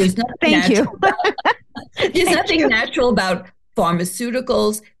 Like there's nothing natural natural about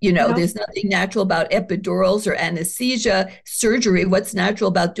pharmaceuticals, there's nothing natural about epidurals or anesthesia, surgery. What's natural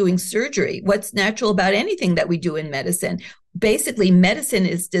about doing surgery? What's natural about anything that we do in medicine? Basically, medicine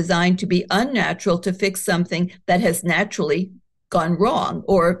is designed to be unnatural to fix something that has naturally gone wrong,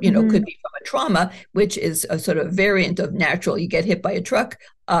 or, could be from a trauma, which is a sort of variant of natural. You get hit by a truck,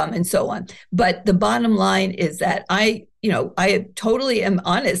 and so on. But the bottom line is that I totally am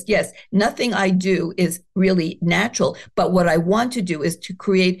honest. Yes, nothing I do is really natural, but what I want to do is to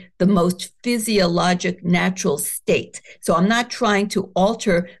create the most physiologic natural state. So I'm not trying to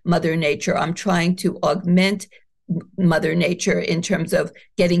alter Mother Nature. I'm trying to augment Mother Nature in terms of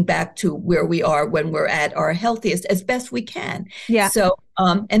getting back to where we are when we're at our healthiest as best we can. Yeah. So,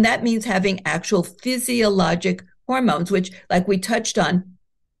 and that means having actual physiologic hormones, which, like we touched on,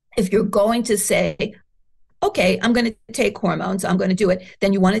 if you're going to say, okay, I'm going to take hormones, I'm going to do it,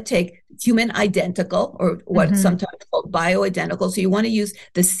 then you want to take human identical, or what's sometimes called bioidentical. So you want to use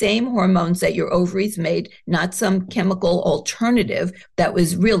the same hormones that your ovaries made, not some chemical alternative that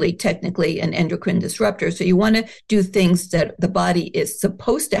was really technically an endocrine disruptor. So you want to do things that the body is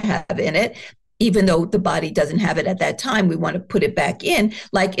supposed to have in it, even though the body doesn't have it at that time. We want to put it back in.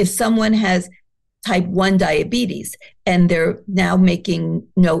 Like if someone has type 1 diabetes and they're now making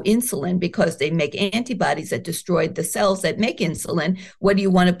no insulin because they make antibodies that destroyed the cells that make insulin, what do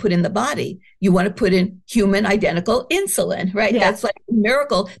you want to put in the body? You want to put in human identical insulin, right? Yeah. That's like a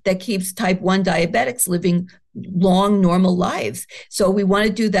miracle that keeps type 1 diabetics living long, normal lives. So we want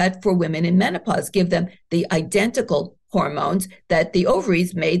to do that for women in menopause, give them the identical hormones that the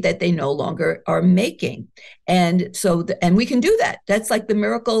ovaries made that they no longer are making. And so, and we can do that. That's like the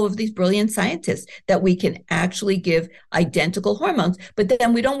miracle of these brilliant scientists, that we can actually give identical hormones. But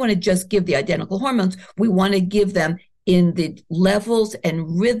then we don't want to just give the identical hormones. We want to give them in the levels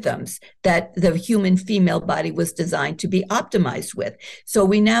and rhythms that the human female body was designed to be optimized with. So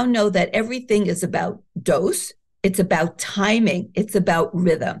we now know that everything is about dose. It's about timing. It's about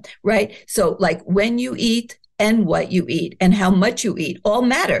rhythm, right? So like when you eat, and what you eat and how much you eat all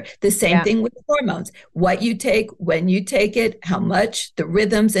matter. The same thing with hormones. What you take, when you take it, how much, the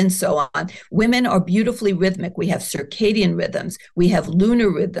rhythms, and so on. Women are beautifully rhythmic. We have circadian rhythms. We have lunar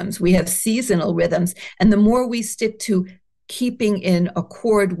rhythms. We have seasonal rhythms. And the more we stick to keeping in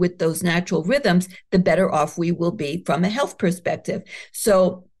accord with those natural rhythms, the better off we will be from a health perspective.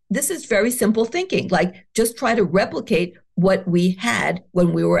 So this is very simple thinking, like just try to replicate what we had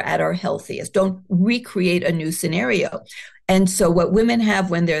when we were at our healthiest. Don't recreate a new scenario. And so what women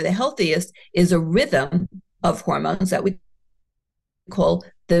have when they're the healthiest is a rhythm of hormones that we call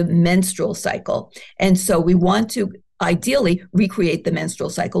the menstrual cycle. And so we want to ideally recreate the menstrual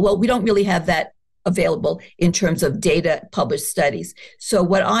cycle. Well, we don't really have that available in terms of data, published studies. So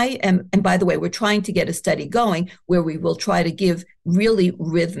what I am, and by the way, we're trying to get a study going where we will try to give really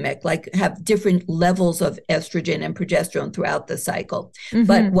rhythmic, like have different levels of estrogen and progesterone throughout the cycle. Mm-hmm.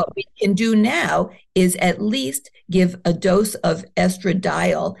 But what we can do now is at least give a dose of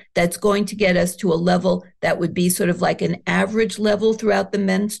estradiol that's going to get us to a level that would be sort of like an average level throughout the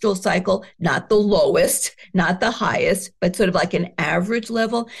menstrual cycle, not the lowest, not the highest, but sort of like an average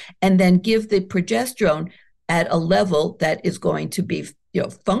level, and then give the progesterone at a level that is going to be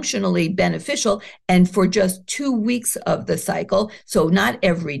functionally beneficial, and for just 2 weeks of the cycle. So not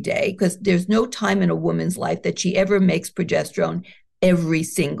every day, because there's no time in a woman's life that she ever makes progesterone every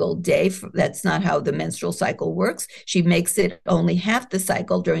single day. That's not how the menstrual cycle works. She makes it only half the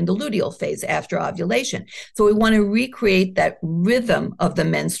cycle during the luteal phase after ovulation. So we want to recreate that rhythm of the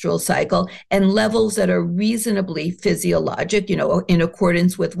menstrual cycle and levels that are reasonably physiologic, in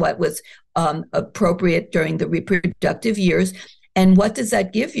accordance with what was appropriate during the reproductive years. And what does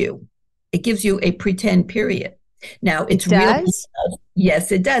that give you? It gives you a pretend period. Now, it's real blood. Yes,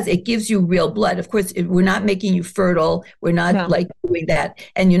 it does. It gives you real blood. Of course, we're not making you fertile. We're not doing that.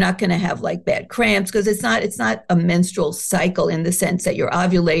 And you're not going to have bad cramps, because it's not a menstrual cycle in the sense that you're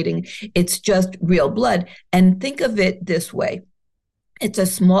ovulating. It's just real blood. And think of it this way. It's a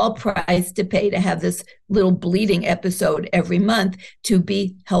small price to pay to have this little bleeding episode every month to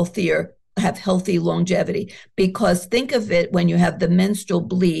be healthier, have healthy longevity. Because think of it, when you have the menstrual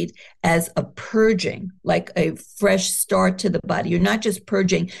bleed, as a purging, like a fresh start to the body. You're not just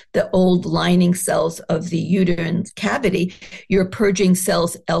purging the old lining cells of the uterine cavity, you're purging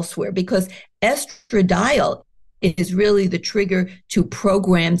cells elsewhere, because estradiol is really the trigger to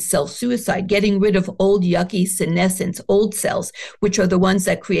programmed self-suicide, getting rid of old yucky senescence, old cells, which are the ones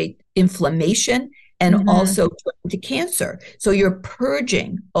that create inflammation and also to cancer. So you're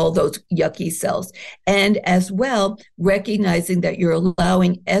purging all those yucky cells. And as well, recognizing that you're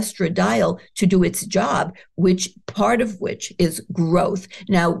allowing estradiol to do its job, which part of which is growth.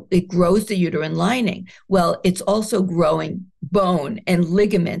 Now, it grows the uterine lining. Well, it's also growing bone and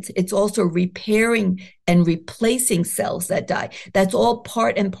ligaments. It's also repairing and replacing cells that die. That's all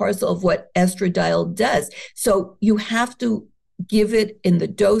part and parcel of what estradiol does. So you have to give it in the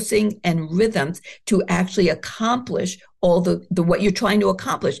dosing and rhythms to actually accomplish all the what you're trying to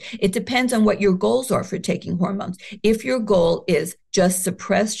accomplish. It depends on what your goals are for taking hormones. If your goal is just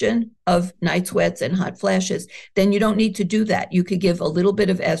suppression of night sweats and hot flashes, then you don't need to do that. You could give a little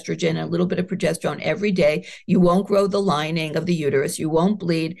bit of estrogen and a little bit of progesterone every day. You won't grow the lining of the uterus, you won't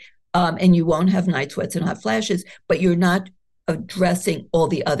bleed, and you won't have night sweats and hot flashes, but you're not addressing all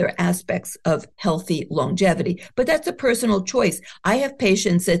the other aspects of healthy longevity. But that's a personal choice. I have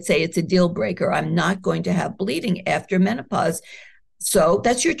patients that say it's a deal breaker. I'm not going to have bleeding after menopause. So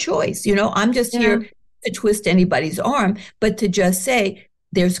that's your choice. I'm just here to twist anybody's arm, but to just say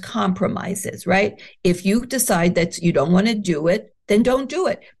there's compromises, right? If you decide that you don't want to do it, then don't do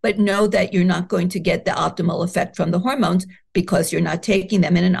it. But know that you're not going to get the optimal effect from the hormones because you're not taking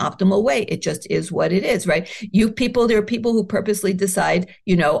them in an optimal way. It just is what it is, right? There are people who purposely decide,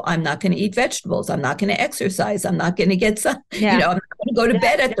 I'm not going to eat vegetables. I'm not going to exercise. I'm not going to get some, I'm not going to go to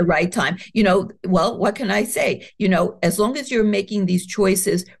bed at the right time. Well, what can I say? As long as you're making these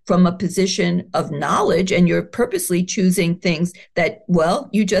choices from a position of knowledge and you're purposely choosing things that,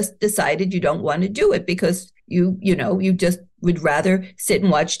 you just decided you don't want to do it because you just would rather sit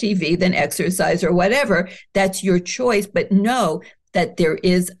and watch TV than exercise or whatever, that's your choice. But know that there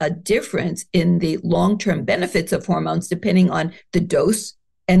is a difference in the long-term benefits of hormones depending on the dose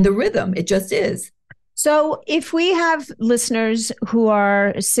and the rhythm. It just is. So if we have listeners who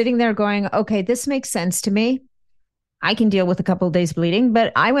are sitting there going, okay, this makes sense to me. I can deal with a couple of days bleeding,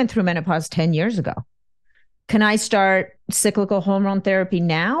 but I went through menopause 10 years ago. Can I start cyclical hormone therapy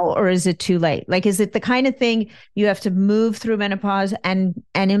now, or is it too late? Is it the kind of thing you have to move through menopause and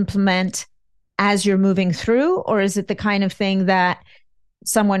implement as you're moving through? Or is it the kind of thing that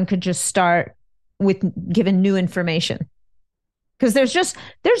someone could just start given new information? Because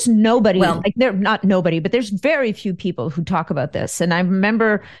there's nobody, like they're not nobody, but there's very few people who talk about this. And I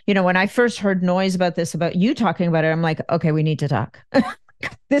remember, when I first heard noise about this, about you talking about it, I'm like, okay, we need to talk.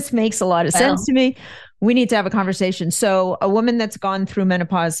 This makes a lot of sense to me. We need to have a conversation. So a woman that's gone through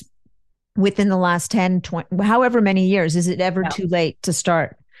menopause within the last 10, 20, however many years, is it ever too late to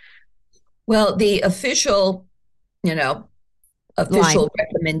start? Well, the official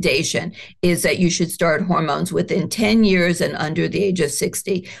recommendation is that you should start hormones within 10 years and under the age of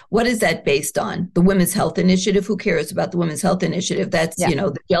 60. What is that based on? The Women's Health Initiative? Who cares about the Women's Health Initiative? That's,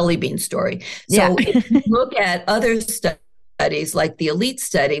 the jelly bean story. So if you look at other studies like the ELITE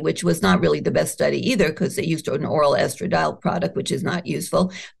study, which was not really the best study either because they used an oral estradiol product, which is not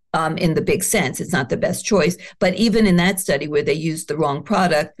useful. In the big sense, it's not the best choice. But even in that study where they used the wrong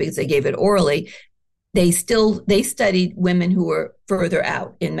product because they gave it orally, they studied women who were further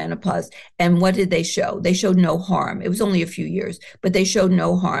out in menopause. And what did they show? They showed no harm. It was only a few years, but they showed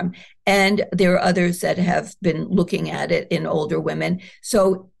no harm. And there are others that have been looking at it in older women.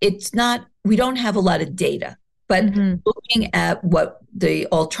 So we don't have a lot of data, but looking at what the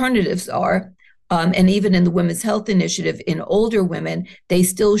alternatives are, and even in the Women's Health Initiative in older women, they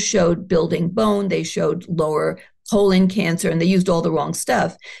still showed building bone. They showed lower colon cancer, and they used all the wrong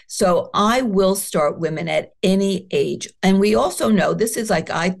stuff. So I will start women at any age. And we also know this is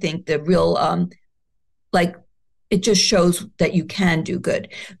I think the real, it just shows that you can do good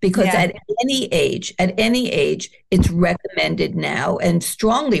because at any age, it's recommended now and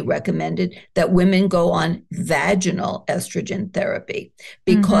strongly recommended that women go on vaginal estrogen therapy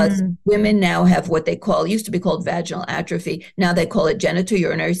because women now have what they used to be called vaginal atrophy. Now they call it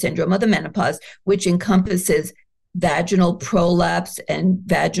genitourinary syndrome of the menopause, which encompasses vaginal prolapse and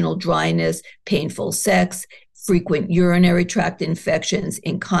vaginal dryness, painful sex, frequent urinary tract infections,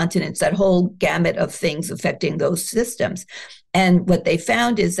 incontinence, that whole gamut of things affecting those systems. And what they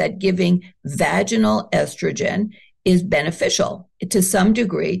found is that giving vaginal estrogen is beneficial to some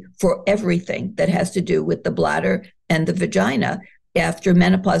degree for everything that has to do with the bladder and the vagina after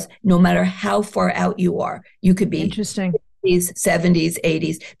menopause, no matter how far out you are. You could be 50s, 70s,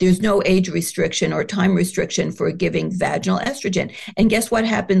 80s. There's no age restriction or time restriction for giving vaginal estrogen. And guess what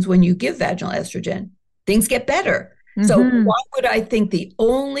happens when you give vaginal estrogen? Things get better. So why would I think the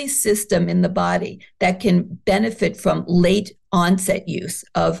only system in the body that can benefit from late onset use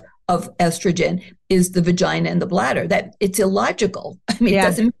of estrogen is the vagina and the bladder? That it's illogical. I mean, it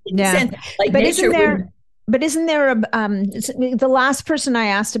doesn't make sense. But isn't there the last person I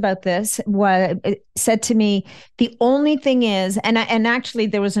asked about this said to me, the only thing is, and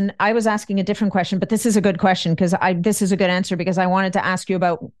actually I was asking a different question, but this is a good question because this is a good answer because I wanted to ask you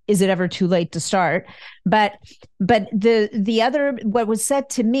about, is it ever too late to start? But the other, what was said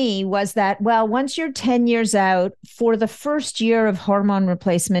to me was that, well, once you're 10 years out for the first year of hormone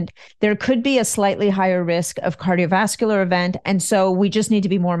replacement, there could be a slightly higher risk of cardiovascular event. And so we just need to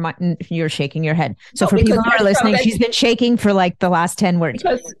be more, you're shaking your head. So for people who are listening, she's been shaking for like the last 10 words.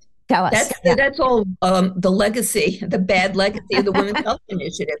 Tell us. That's all the legacy, the bad legacy of the Women's Health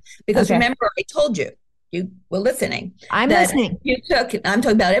Initiative. Because remember, I told you were listening. I'm listening. I'm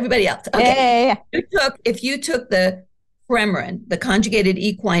talking about everybody else. Okay. If you took the Premarin, the conjugated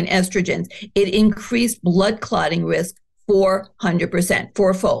equine estrogens, it increased blood clotting risk 400%,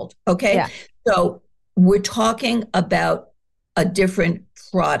 fourfold. Okay. Yeah. So we're talking about a different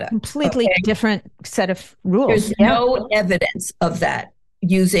product. Completely different set of rules. There's no evidence of that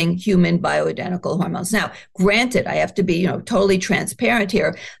using human bioidentical hormones. Now, granted, I have to be, totally transparent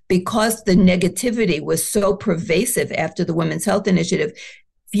here because the negativity was so pervasive after the Women's Health Initiative.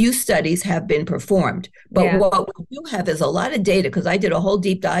 Few studies have been performed, but what we do have is a lot of data because I did a whole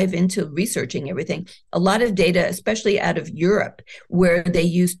deep dive into researching everything. A lot of data, especially out of Europe, where they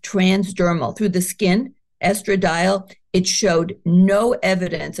used transdermal through the skin, estradiol. It showed no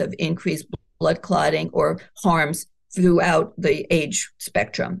evidence of increased blood clotting or harms throughout the age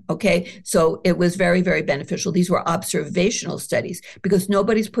spectrum. Okay. So it was very, very beneficial. These were observational studies because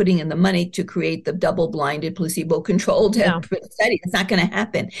nobody's putting in the money to create the double-blinded, placebo-controlled study. It's not going to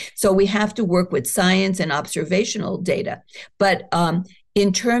happen. So we have to work with science and observational data. But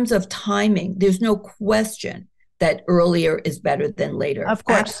in terms of timing, there's no question that earlier is better than later. Of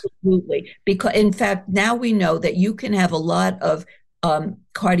course. Absolutely. Because in fact, now we know that you can have a lot of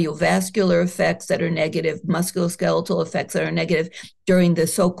cardiovascular effects that are negative, musculoskeletal effects that are negative during the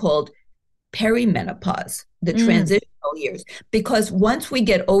so-called perimenopause, the transitional years. Because once we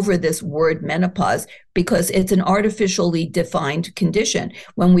get over this word menopause, because it's an artificially defined condition,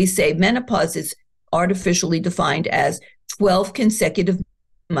 when we say menopause is artificially defined as 12 consecutive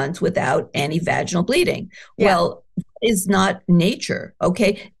months without any vaginal bleeding. Yeah. Well, is not nature.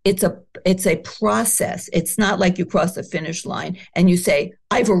 Okay. It's a process. It's not like you cross the finish line and you say,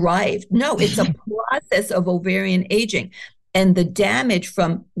 I've arrived. No, it's a process of ovarian aging. And the damage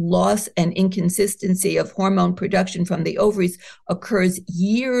from loss and inconsistency of hormone production from the ovaries occurs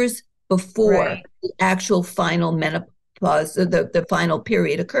years before the actual final menopause, the final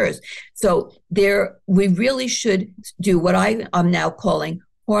period occurs. So we really should do what I am now calling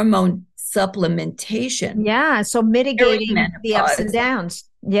hormone supplementation. Yeah. So mitigating the ups and downs.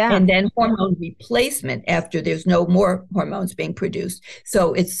 Yeah. And then hormone replacement after there's no more hormones being produced.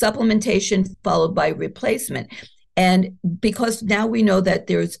 So it's supplementation followed by replacement. And because now we know that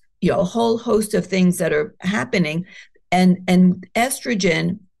there's a whole host of things that are happening, and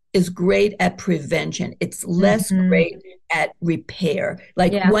estrogen is great at prevention. It's less great at repair.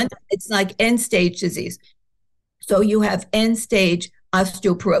 It's like end stage disease. So you have end stage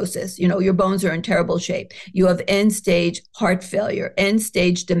osteoporosis, your bones are in terrible shape. You have end stage heart failure, end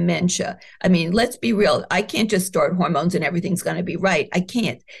stage dementia. I mean, let's be real. I can't just start hormones and everything's going to be right. I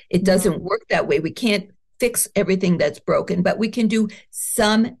can't. It doesn't work that way. We can't fix everything that's broken, but we can do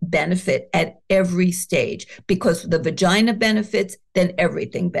some benefit at every stage, because the vagina benefits, then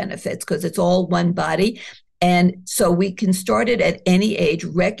everything benefits, because it's all one body. And so we can start it at any age,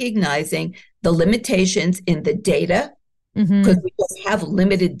 recognizing the limitations in the data, because we just have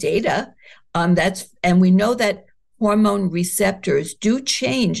limited data. And we know that hormone receptors do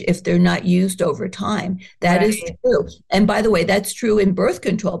change if they're not used over time. That is true. And by the way, that's true in birth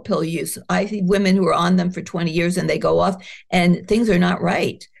control pill use. I see women who are on them for 20 years and they go off and things are not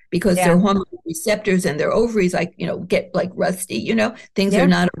right, because their hormone receptors and their ovaries get rusty, things are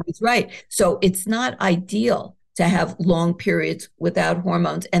not always right. So it's not ideal to have long periods without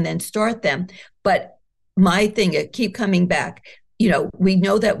hormones and then start them. But my thing, keep coming back, we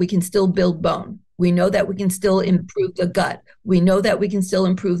know that we can still build bone. We know that we can still improve the gut. We know that we can still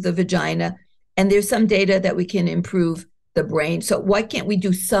improve the vagina. And there's some data that we can improve the brain. So why can't we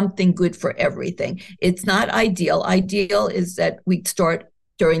do something good for everything? It's not ideal. Ideal is that we start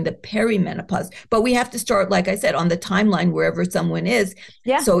during the perimenopause, but we have to start, like I said, on the timeline wherever someone is.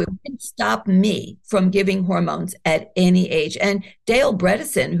 Yeah. So it can stop me from giving hormones at any age. And Dale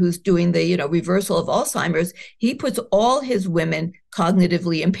Bredesen, who's doing the reversal of Alzheimer's, he puts all his women,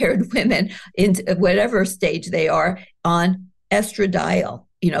 cognitively impaired women, in whatever stage they are, on estradiol,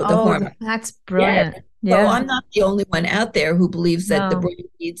 the hormone. That's brilliant. So I'm not the only one out there who believes that the brain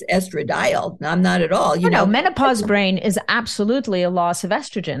needs estradiol. No, I'm not at all. Menopause brain is absolutely a loss of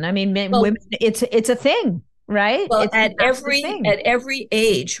estrogen. I mean, women, it's a thing, right? Well, at every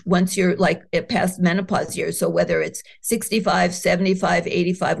age, once you're past menopause years, so whether it's 65, 75,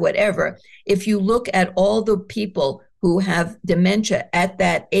 85, whatever, if you look at all the people who have dementia at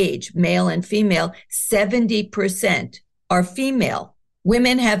that age, male and female, 70% are female.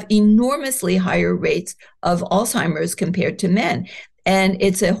 Women have enormously higher rates of Alzheimer's compared to men. And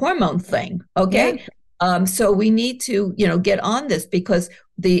it's a hormone thing. Okay. Yeah. So we need to, get on this, because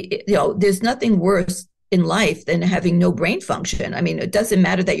there's nothing worse in life than having no brain function. I mean, it doesn't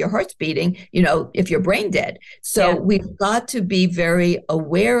matter that your heart's beating, if you're brain dead. So we've got to be very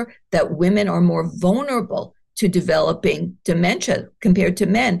aware that women are more vulnerable to developing dementia compared to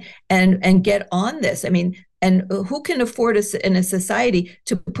men, and get on this. I mean, and who can afford in a society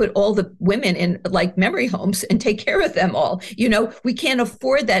to put all the women in memory homes and take care of them all? We can't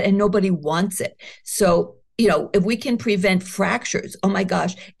afford that, and nobody wants it. So, if we can prevent fractures, oh my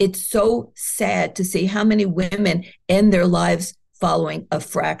gosh, it's so sad to see how many women end their lives following a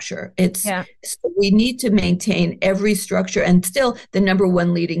fracture. So we need to maintain every structure. And still, the number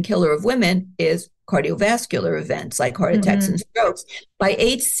one leading killer of women is cardiovascular events like heart attacks and strokes. By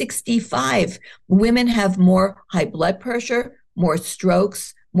age 65, women have more high blood pressure, more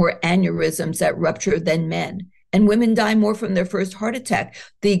strokes, more aneurysms that rupture than men. And women die more from their first heart attack.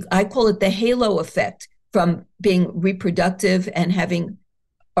 I call it the halo effect from being reproductive and having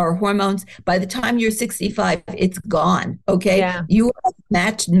our hormones. By the time you're 65, it's gone. Okay. Yeah. You have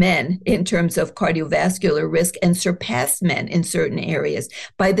matched men in terms of cardiovascular risk and surpassed men in certain areas.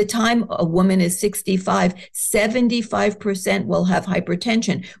 By the time a woman is 65, 75% will have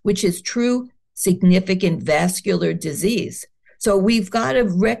hypertension, which is true significant vascular disease. So we've got to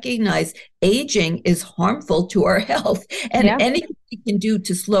recognize aging is harmful to our health, and anything we can do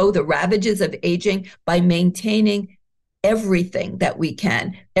to slow the ravages of aging by maintaining everything that we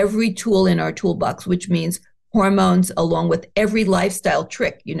can, every tool in our toolbox, which means hormones, along with every lifestyle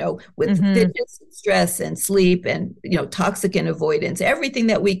trick, with fitness and stress and sleep and, toxicant avoidance, everything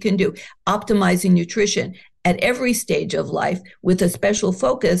that we can do, optimizing nutrition at every stage of life with a special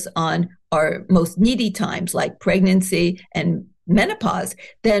focus on our most needy times like pregnancy and menopause,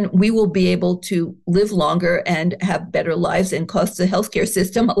 then we will be able to live longer and have better lives and cost the healthcare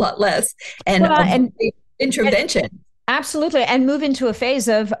system a lot less and intervention. Absolutely. And move into a phase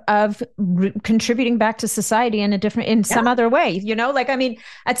of contributing back to society in some other way,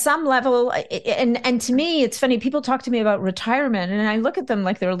 at some level. And to me, it's funny, people talk to me about retirement and I look at them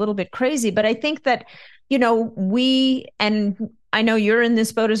like they're a little bit crazy, but I think that, and I know you're in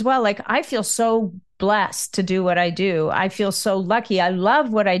this boat as well. Like, I feel so blessed to do what I do. I feel so lucky. I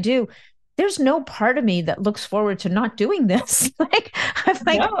love what I do. There's no part of me that looks forward to not doing this.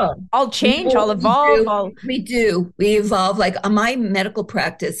 I'll change, I'll evolve. We evolve. Like, my medical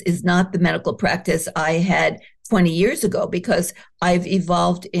practice is not the medical practice I had 20 years ago, because I've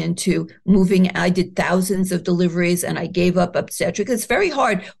evolved into moving. I did thousands of deliveries and I gave up obstetrics. It's very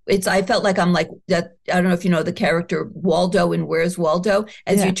hard. I felt like I'm like that. I don't know if you know the character Waldo in Where's Waldo.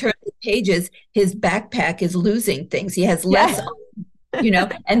 As you turn the pages, his backpack is losing things. He has less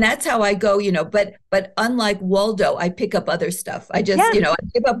and that's how I go, but unlike Waldo, I pick up other stuff. I just, I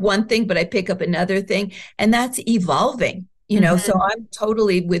give up one thing, but I pick up another thing, and that's evolving. So I'm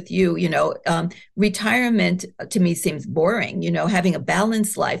totally with you. Retirement to me seems boring. Having a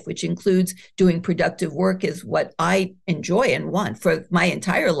balanced life, which includes doing productive work, is what I enjoy and want for my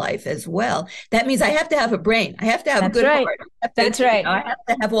entire life as well. That means I have to have a brain. I have to have a good heart. That's right. I have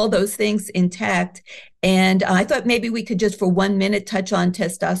to have all those things intact. And I thought maybe we could just for 1 minute touch on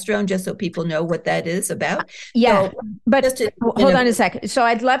testosterone, just so people know what that is about. Yeah, but hold on a second. So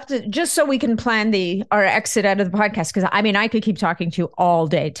I'd love to, just so we can plan our exit out of the podcast, because I could keep talking to you all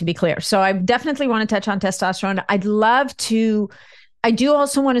day, to be clear. So I definitely want to touch on testosterone. I do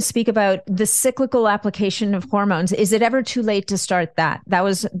also want to speak about the cyclical application of hormones. Is it ever too late to start that? That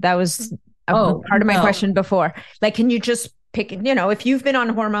was part of my question before. Like, can you just pick, if you've been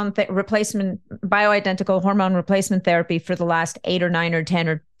on bioidentical hormone replacement therapy for the last 8 or 9 or 10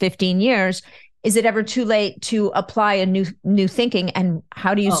 or 15 years, is it ever too late to apply a new thinking? And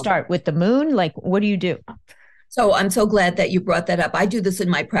how do you start with the moon? Like, what do you do? So I'm so glad that you brought that up. I do this in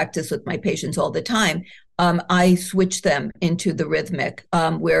my practice with my patients all the time. I switch them into the rhythmic,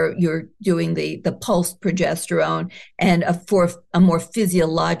 where you're doing the pulsed progesterone and for a more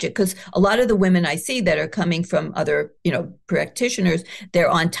physiologic, because a lot of the women I see that are coming from other, practitioners, they're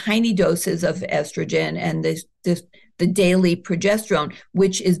on tiny doses of estrogen and the daily progesterone,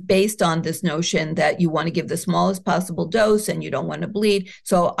 which is based on this notion that you want to give the smallest possible dose and you don't want to bleed.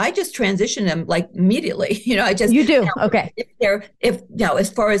 So I just transition them like immediately. You do. Okay. As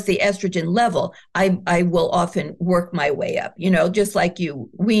far as the estrogen level, I will often work my way up, just like you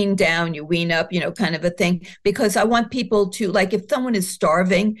wean down, you wean up, kind of a thing, because I want people to, like, if someone is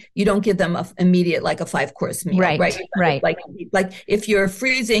starving, you don't give them immediate, like a 5-course meal, right? Like if you're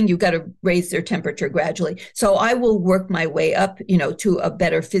freezing, you got to raise their temperature gradually. So I will work my way up, to a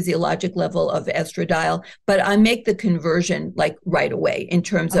better physiologic level of estradiol, but I make the conversion like right away in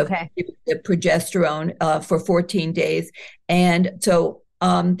terms of the progesterone for 14 days. And so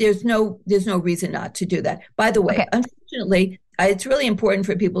there's no reason not to do that. By the way, unfortunately, it's really important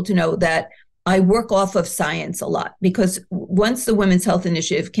for people to know that I work off of science a lot, because once the Women's Health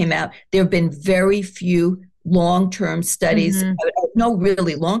Initiative came out, there have been very few long-term studies, no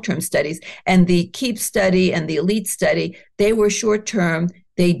really long-term studies. And the KEEP study and the ELITE study, they were short-term.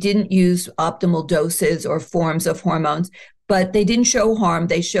 They didn't use optimal doses or forms of hormones, but they didn't show harm.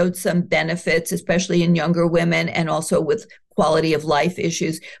 They showed some benefits, especially in younger women and also with quality of life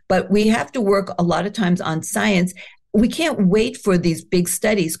issues. But we have to work a lot of times on science. We can't wait for these big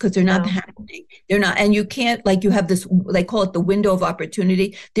studies because they're not happening. They're not. And you can't, like, you have this, they call it the window of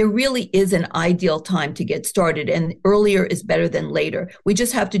opportunity. There really is an ideal time to get started, and earlier is better than later. We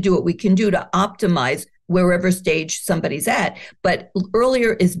just have to do what we can do to optimize wherever stage somebody's at. But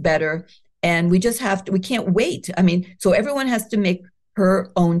earlier is better. And we just we can't wait. So everyone has to make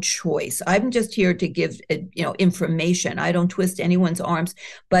her own choice. I'm just here to give, information. I don't twist anyone's arms,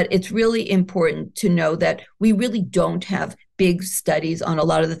 but it's really important to know that we really don't have big studies on a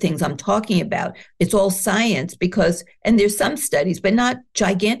lot of the things I'm talking about. It's all science and there's some studies, but not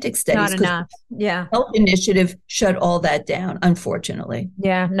gigantic studies. Not enough. Yeah. Health Initiative shut all that down, unfortunately.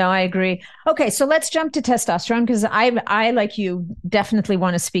 Yeah, no, I agree. Okay. So let's jump to testosterone, because I, like you, definitely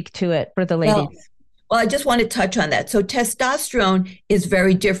want to speak to it for the ladies. Well, I just want to touch on that. So testosterone is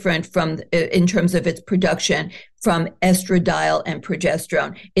very different in terms of its production from estradiol and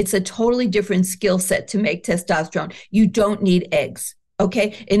progesterone. It's a totally different skill set to make testosterone. You don't need eggs,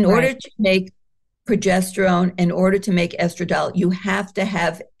 okay? In order to make progesterone, in order to make estradiol, you have to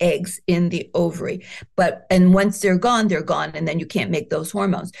have eggs in the ovary. And once they're gone, and then you can't make those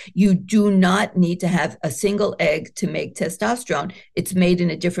hormones. You do not need to have a single egg to make testosterone. It's made in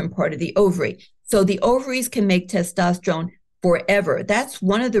a different part of the ovary. So the ovaries can make testosterone forever. That's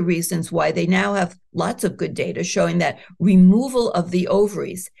one of the reasons why they now have lots of good data showing that removal of the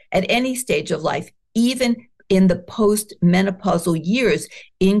ovaries at any stage of life, even in the post-menopausal years,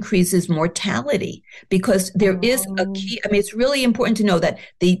 increases mortality, because there is a key. I mean, it's really important to know that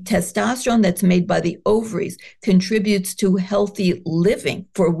the testosterone that's made by the ovaries contributes to healthy living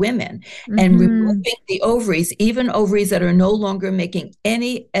for women. And removing the ovaries, even ovaries that are no longer making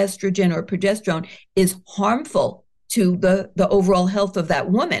any estrogen or progesterone, is harmful to the overall health of that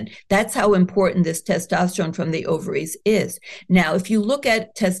woman. That's how important this testosterone from the ovaries is. Now, if you look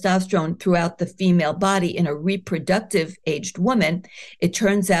at testosterone throughout the female body in a reproductive aged woman, it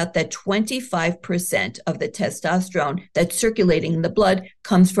turns out that 25% of the testosterone that's circulating in the blood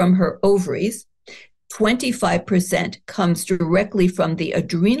comes from her ovaries. 25% comes directly from the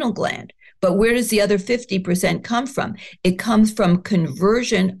adrenal gland. But where does the other 50% come from? It comes from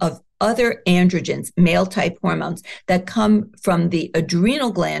conversion of other androgens, male type hormones, that come from the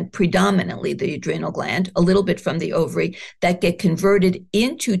adrenal gland, predominantly the adrenal gland, a little bit from the ovary, that get converted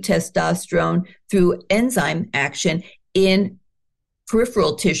into testosterone through enzyme action in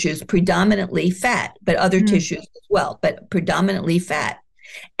peripheral tissues, predominantly fat, but other tissues as well, but predominantly fat.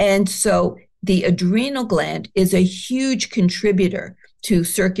 And so the adrenal gland is a huge contributor to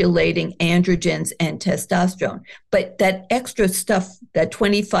circulating androgens and testosterone. But that extra stuff, that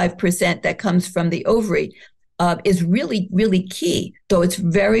 25% that comes from the ovary, is really, really key, though it's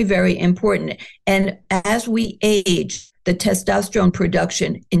very, very important. And as we age, the testosterone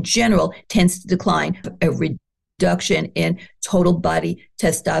production in general tends to decline, a reduction in total body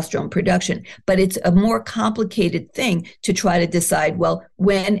testosterone production. But it's a more complicated thing to try to decide, well,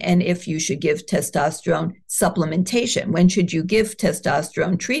 when and if you should give testosterone supplementation. When should you give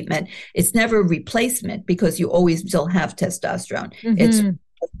testosterone treatment? It's never replacement, because you always still have testosterone.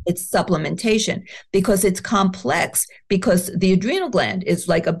 It's supplementation, because it's complex, because the adrenal gland is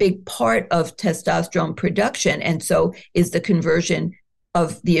like a big part of testosterone production, and so is the conversion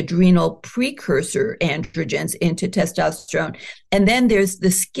of the adrenal precursor androgens into testosterone. And then there's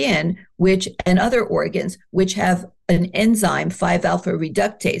the skin, and other organs, which have an enzyme, 5-alpha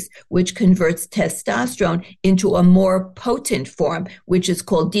reductase, which converts testosterone into a more potent form, which is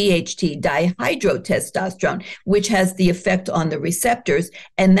called DHT, dihydrotestosterone, which has the effect on the receptors.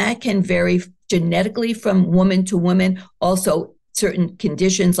 And that can vary genetically from woman to woman. Also, certain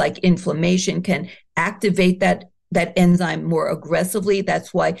conditions like inflammation can activate that enzyme more aggressively.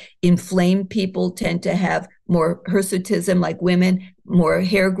 That's why inflamed people tend to have more hirsutism, like women, more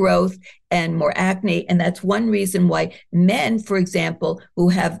hair growth and more acne. And that's one reason why men, for example, who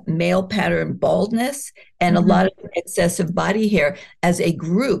have male pattern baldness and a lot of excessive body hair as a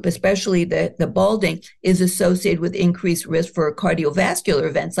group, especially the balding, is associated with increased risk for cardiovascular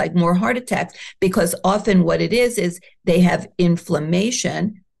events like more heart attacks, because often what it is they have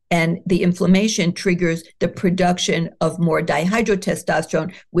inflammation. And the inflammation triggers the production of more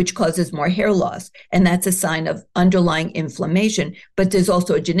dihydrotestosterone, which causes more hair loss. And that's a sign of underlying inflammation. But there's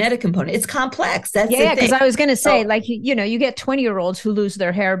also a genetic component. It's complex. That's yeah, because I was going to say, like, you get 20-year-olds who lose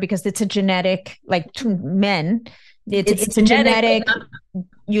their hair because it's a genetic, like men. It's a genetic.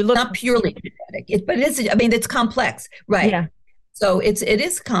 You look not purely genetic, but it is. I mean, it's complex, right? Yeah. So it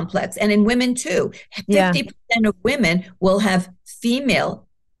is complex, and in women too. 50% of women will have female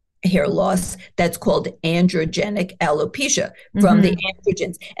hair loss that's called androgenic alopecia from the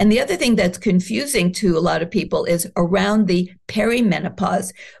androgens. And the other thing that's confusing to a lot of people is around the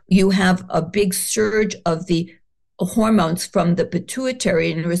perimenopause, you have a big surge of the hormones from the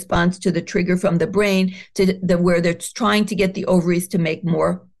pituitary in response to the trigger from the brain where they're trying to get the ovaries to make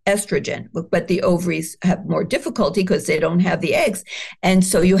more estrogen, but the ovaries have more difficulty because they don't have the eggs. And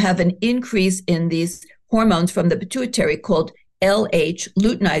so you have an increase in these hormones from the pituitary called LH,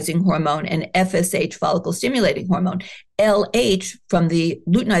 luteinizing hormone, and FSH, follicle stimulating hormone. LH, from the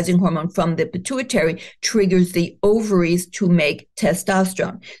luteinizing hormone from the pituitary, triggers the ovaries to make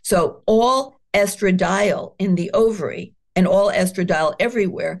testosterone. So all estradiol in the ovary and all estradiol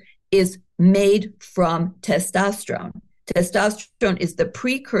everywhere is made from testosterone. Testosterone is the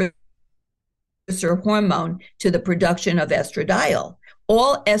precursor hormone to the production of estradiol.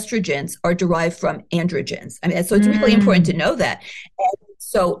 All estrogens are derived from androgens. I mean, so it's really important to know that. And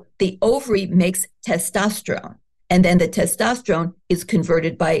so the ovary makes testosterone. And then the testosterone is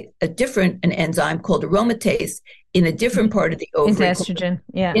converted by an enzyme called aromatase in a different part of the ovary. Into estrogen,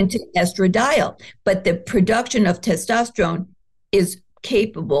 into estradiol. But the production of testosterone is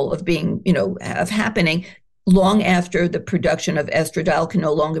capable of being, of happening long after the production of estradiol can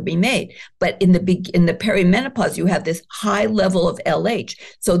no longer be made. But in the perimenopause, you have this high level of LH.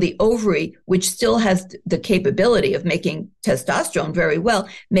 So the ovary, which still has the capability of making testosterone very well,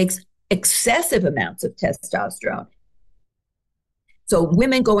 makes excessive amounts of testosterone. So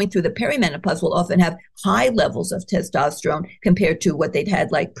women going through the perimenopause will often have high levels of testosterone compared to what they'd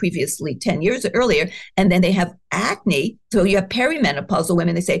had like previously 10 years earlier. And then they have acne. So you have perimenopausal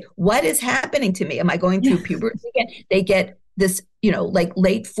women. They say, what is happening to me? Am I going through puberty again? They get this, like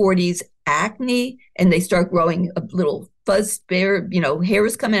late 40s acne, and they start growing a little fuzz spare, hair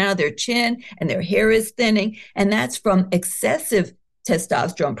is coming out of their chin and their hair is thinning. And that's from excessive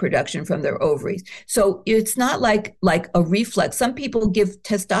testosterone production from their ovaries. So it's not like a reflex. Some people give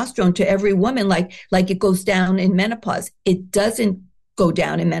testosterone to every woman like it goes down in menopause. It doesn't go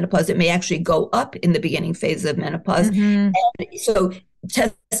down in menopause. It may actually go up in the beginning phase of menopause. And so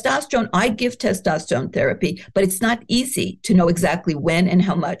testosterone, I give testosterone therapy, but it's not easy to know exactly when and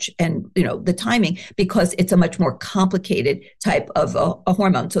how much and, the timing, because it's a much more complicated type of a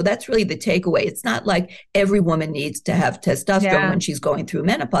hormone. So that's really the takeaway. It's not like every woman needs to have testosterone when she's going through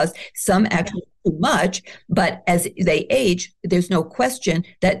menopause. Some actually too much, but as they age, there's no question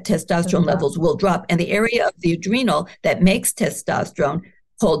that testosterone levels will drop. And the area of the adrenal that makes testosterone,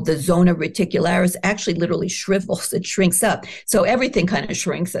 called the zona reticularis, actually literally shrivels. It shrinks up. So everything kind of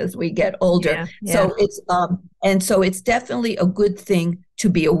shrinks as we get older. So it's definitely a good thing to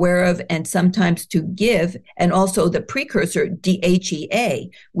be aware of and sometimes to give. And also the precursor DHEA,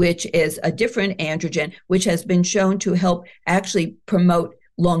 which is a different androgen, which has been shown to help actually promote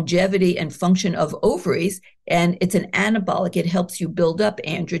longevity and function of ovaries. And it's an anabolic. It helps you build up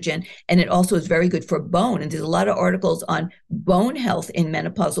androgen. And it also is very good for bone. And there's a lot of articles on bone health in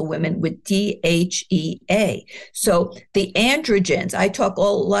menopausal women with DHEA. So the androgens, I talk a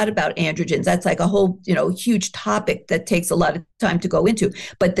lot about androgens. That's like a whole, huge topic that takes a lot of time to go into.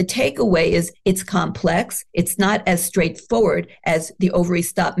 But the takeaway is it's complex. It's not as straightforward as the ovaries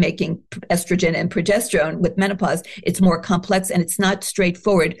stop making estrogen and progesterone with menopause. It's more complex, and it's not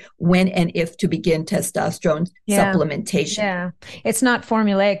straightforward when and if to begin testosterone supplementation. Yeah. It's not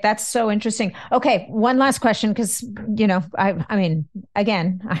formulaic. That's so interesting. Okay. One last question. Cause I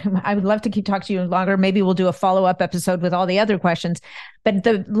would love to keep talking to you longer. Maybe we'll do a follow-up episode with all the other questions, but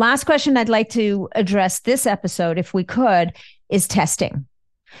the last question I'd like to address this episode, if we could, is testing.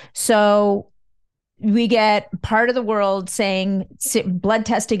 So we get part of the world saying blood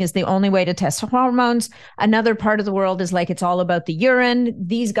testing is the only way to test hormones. Another part of the world is like, it's all about the urine.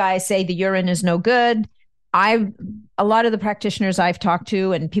 These guys say the urine is no good. A lot of the practitioners I've talked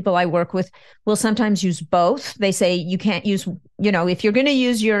to and people I work with will sometimes use both. They say you can't use, if you're going to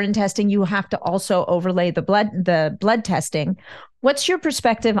use urine testing, you have to also overlay the blood testing. What's your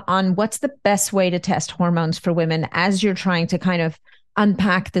perspective on what's the best way to test hormones for women as you're trying to kind of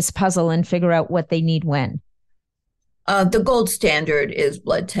unpack this puzzle and figure out what they need when? The gold standard is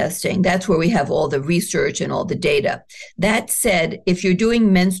blood testing. That's where we have all the research and all the data. That said, if you're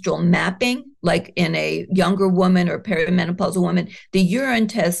doing menstrual mapping, like in a younger woman or perimenopausal woman, the urine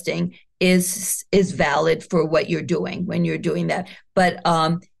testing is valid for what you're doing when you're doing that. But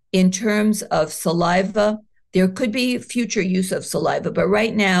in terms of saliva, there could be future use of saliva, but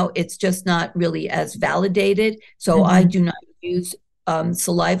right now it's just not really as validated. So I do not use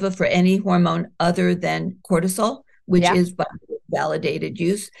saliva for any hormone other than cortisol, which is by validated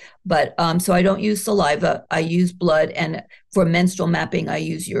use. But so I don't use saliva. I use blood. And for menstrual mapping, I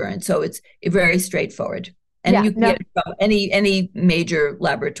use urine. So it's very straightforward. And you can get it from any major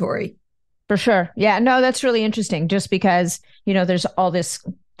laboratory. For sure. Yeah, no, that's really interesting. Just because, there's all this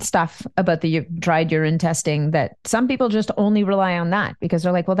stuff about the dried urine testing that some people just only rely on that because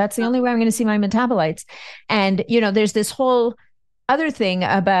they're like, well, that's the only way I'm going to see my metabolites. And, there's this whole other thing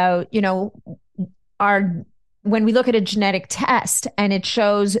about, when we look at a genetic test and it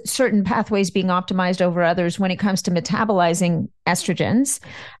shows certain pathways being optimized over others when it comes to metabolizing estrogens,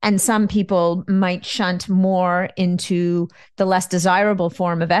 and some people might shunt more into the less desirable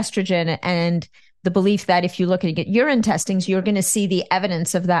form of estrogen, and the belief that if you look at urine testings, you're going to see the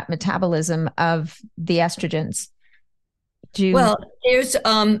evidence of that metabolism of the estrogens. Well, there's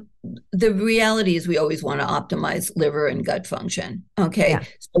the reality is we always want to optimize liver and gut function. Okay.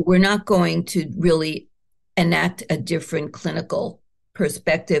 So we're not going to really enact a different clinical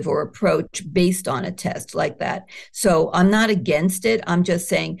perspective or approach based on a test like that. So I'm not against it. I'm just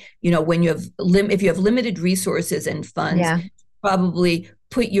saying, when if you have limited resources and funds, probably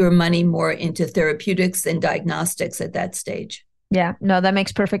put your money more into therapeutics and diagnostics at that stage. Yeah, no, that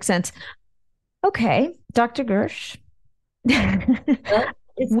makes perfect sense. Okay, Dr. Gersh. Well,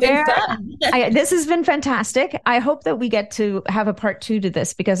 it's been fun. This has been fantastic. I hope that we get to have a part 2 to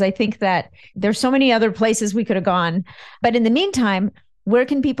this, because I think that there's so many other places we could have gone. But in the meantime, where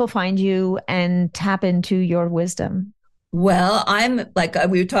can people find you and tap into your wisdom? Well, I'm like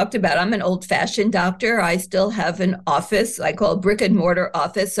we talked about, I'm an old-fashioned doctor. I still have an office I call brick and mortar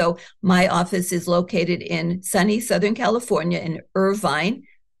office. So my office is located in sunny Southern California, in Irvine,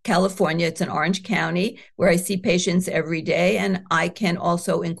 California. It's in Orange County, where I see patients every day. And I can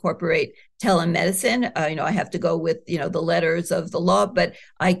also incorporate telemedicine. I have to go with, the letters of the law, but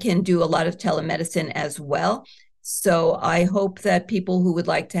I can do a lot of telemedicine as well. So I hope that people who would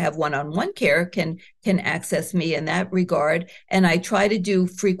like to have one-on-one care can access me in that regard. And I try to do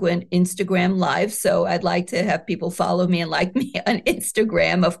frequent Instagram lives. So I'd like to have people follow me and like me on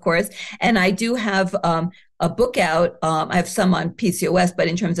Instagram, of course. And I do have a book out. I have some on PCOS, but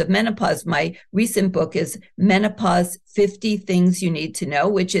in terms of menopause, my recent book is Menopause 50 Things You Need to Know,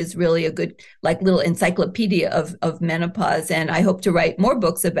 which is really a good, little encyclopedia of menopause. And I hope to write more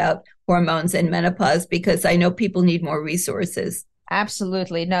books about hormones and menopause, because I know people need more resources.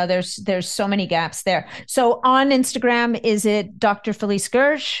 Absolutely. No, there's so many gaps there. So on Instagram, is it Dr. Felice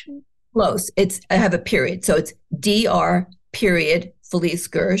Gersh? Close. I have a period. So it's Dr. Felice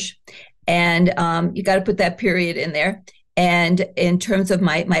Gersh. And you got to put that period in there. And in terms of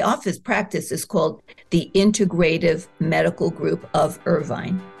my office practice is called the Integrative Medical Group of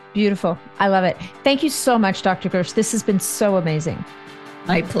Irvine. Beautiful. I love it. Thank you so much, Dr. Gersh. This has been so amazing.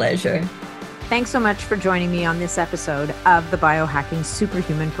 My pleasure. Thanks so much for joining me on this episode of the Biohacking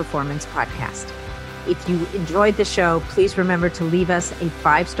Superhuman Performance Podcast. If you enjoyed the show, please remember to leave us a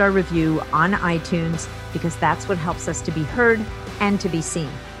 5-star review on iTunes, because that's what helps us to be heard and to be seen.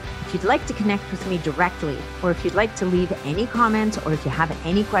 If you'd like to connect with me directly, or if you'd like to leave any comments, or if you have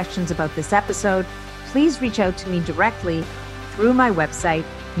any questions about this episode, please reach out to me directly through my website,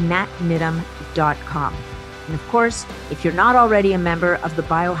 natnidham.com. And of course, if you're not already a member of the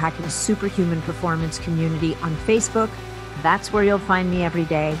Biohacking Superhuman Performance community on Facebook, that's where you'll find me every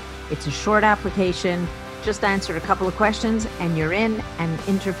day. It's a short application, just answer a couple of questions, and you're in and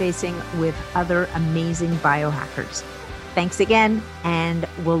interfacing with other amazing biohackers. Thanks again, and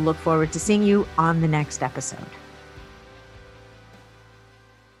we'll look forward to seeing you on the next episode.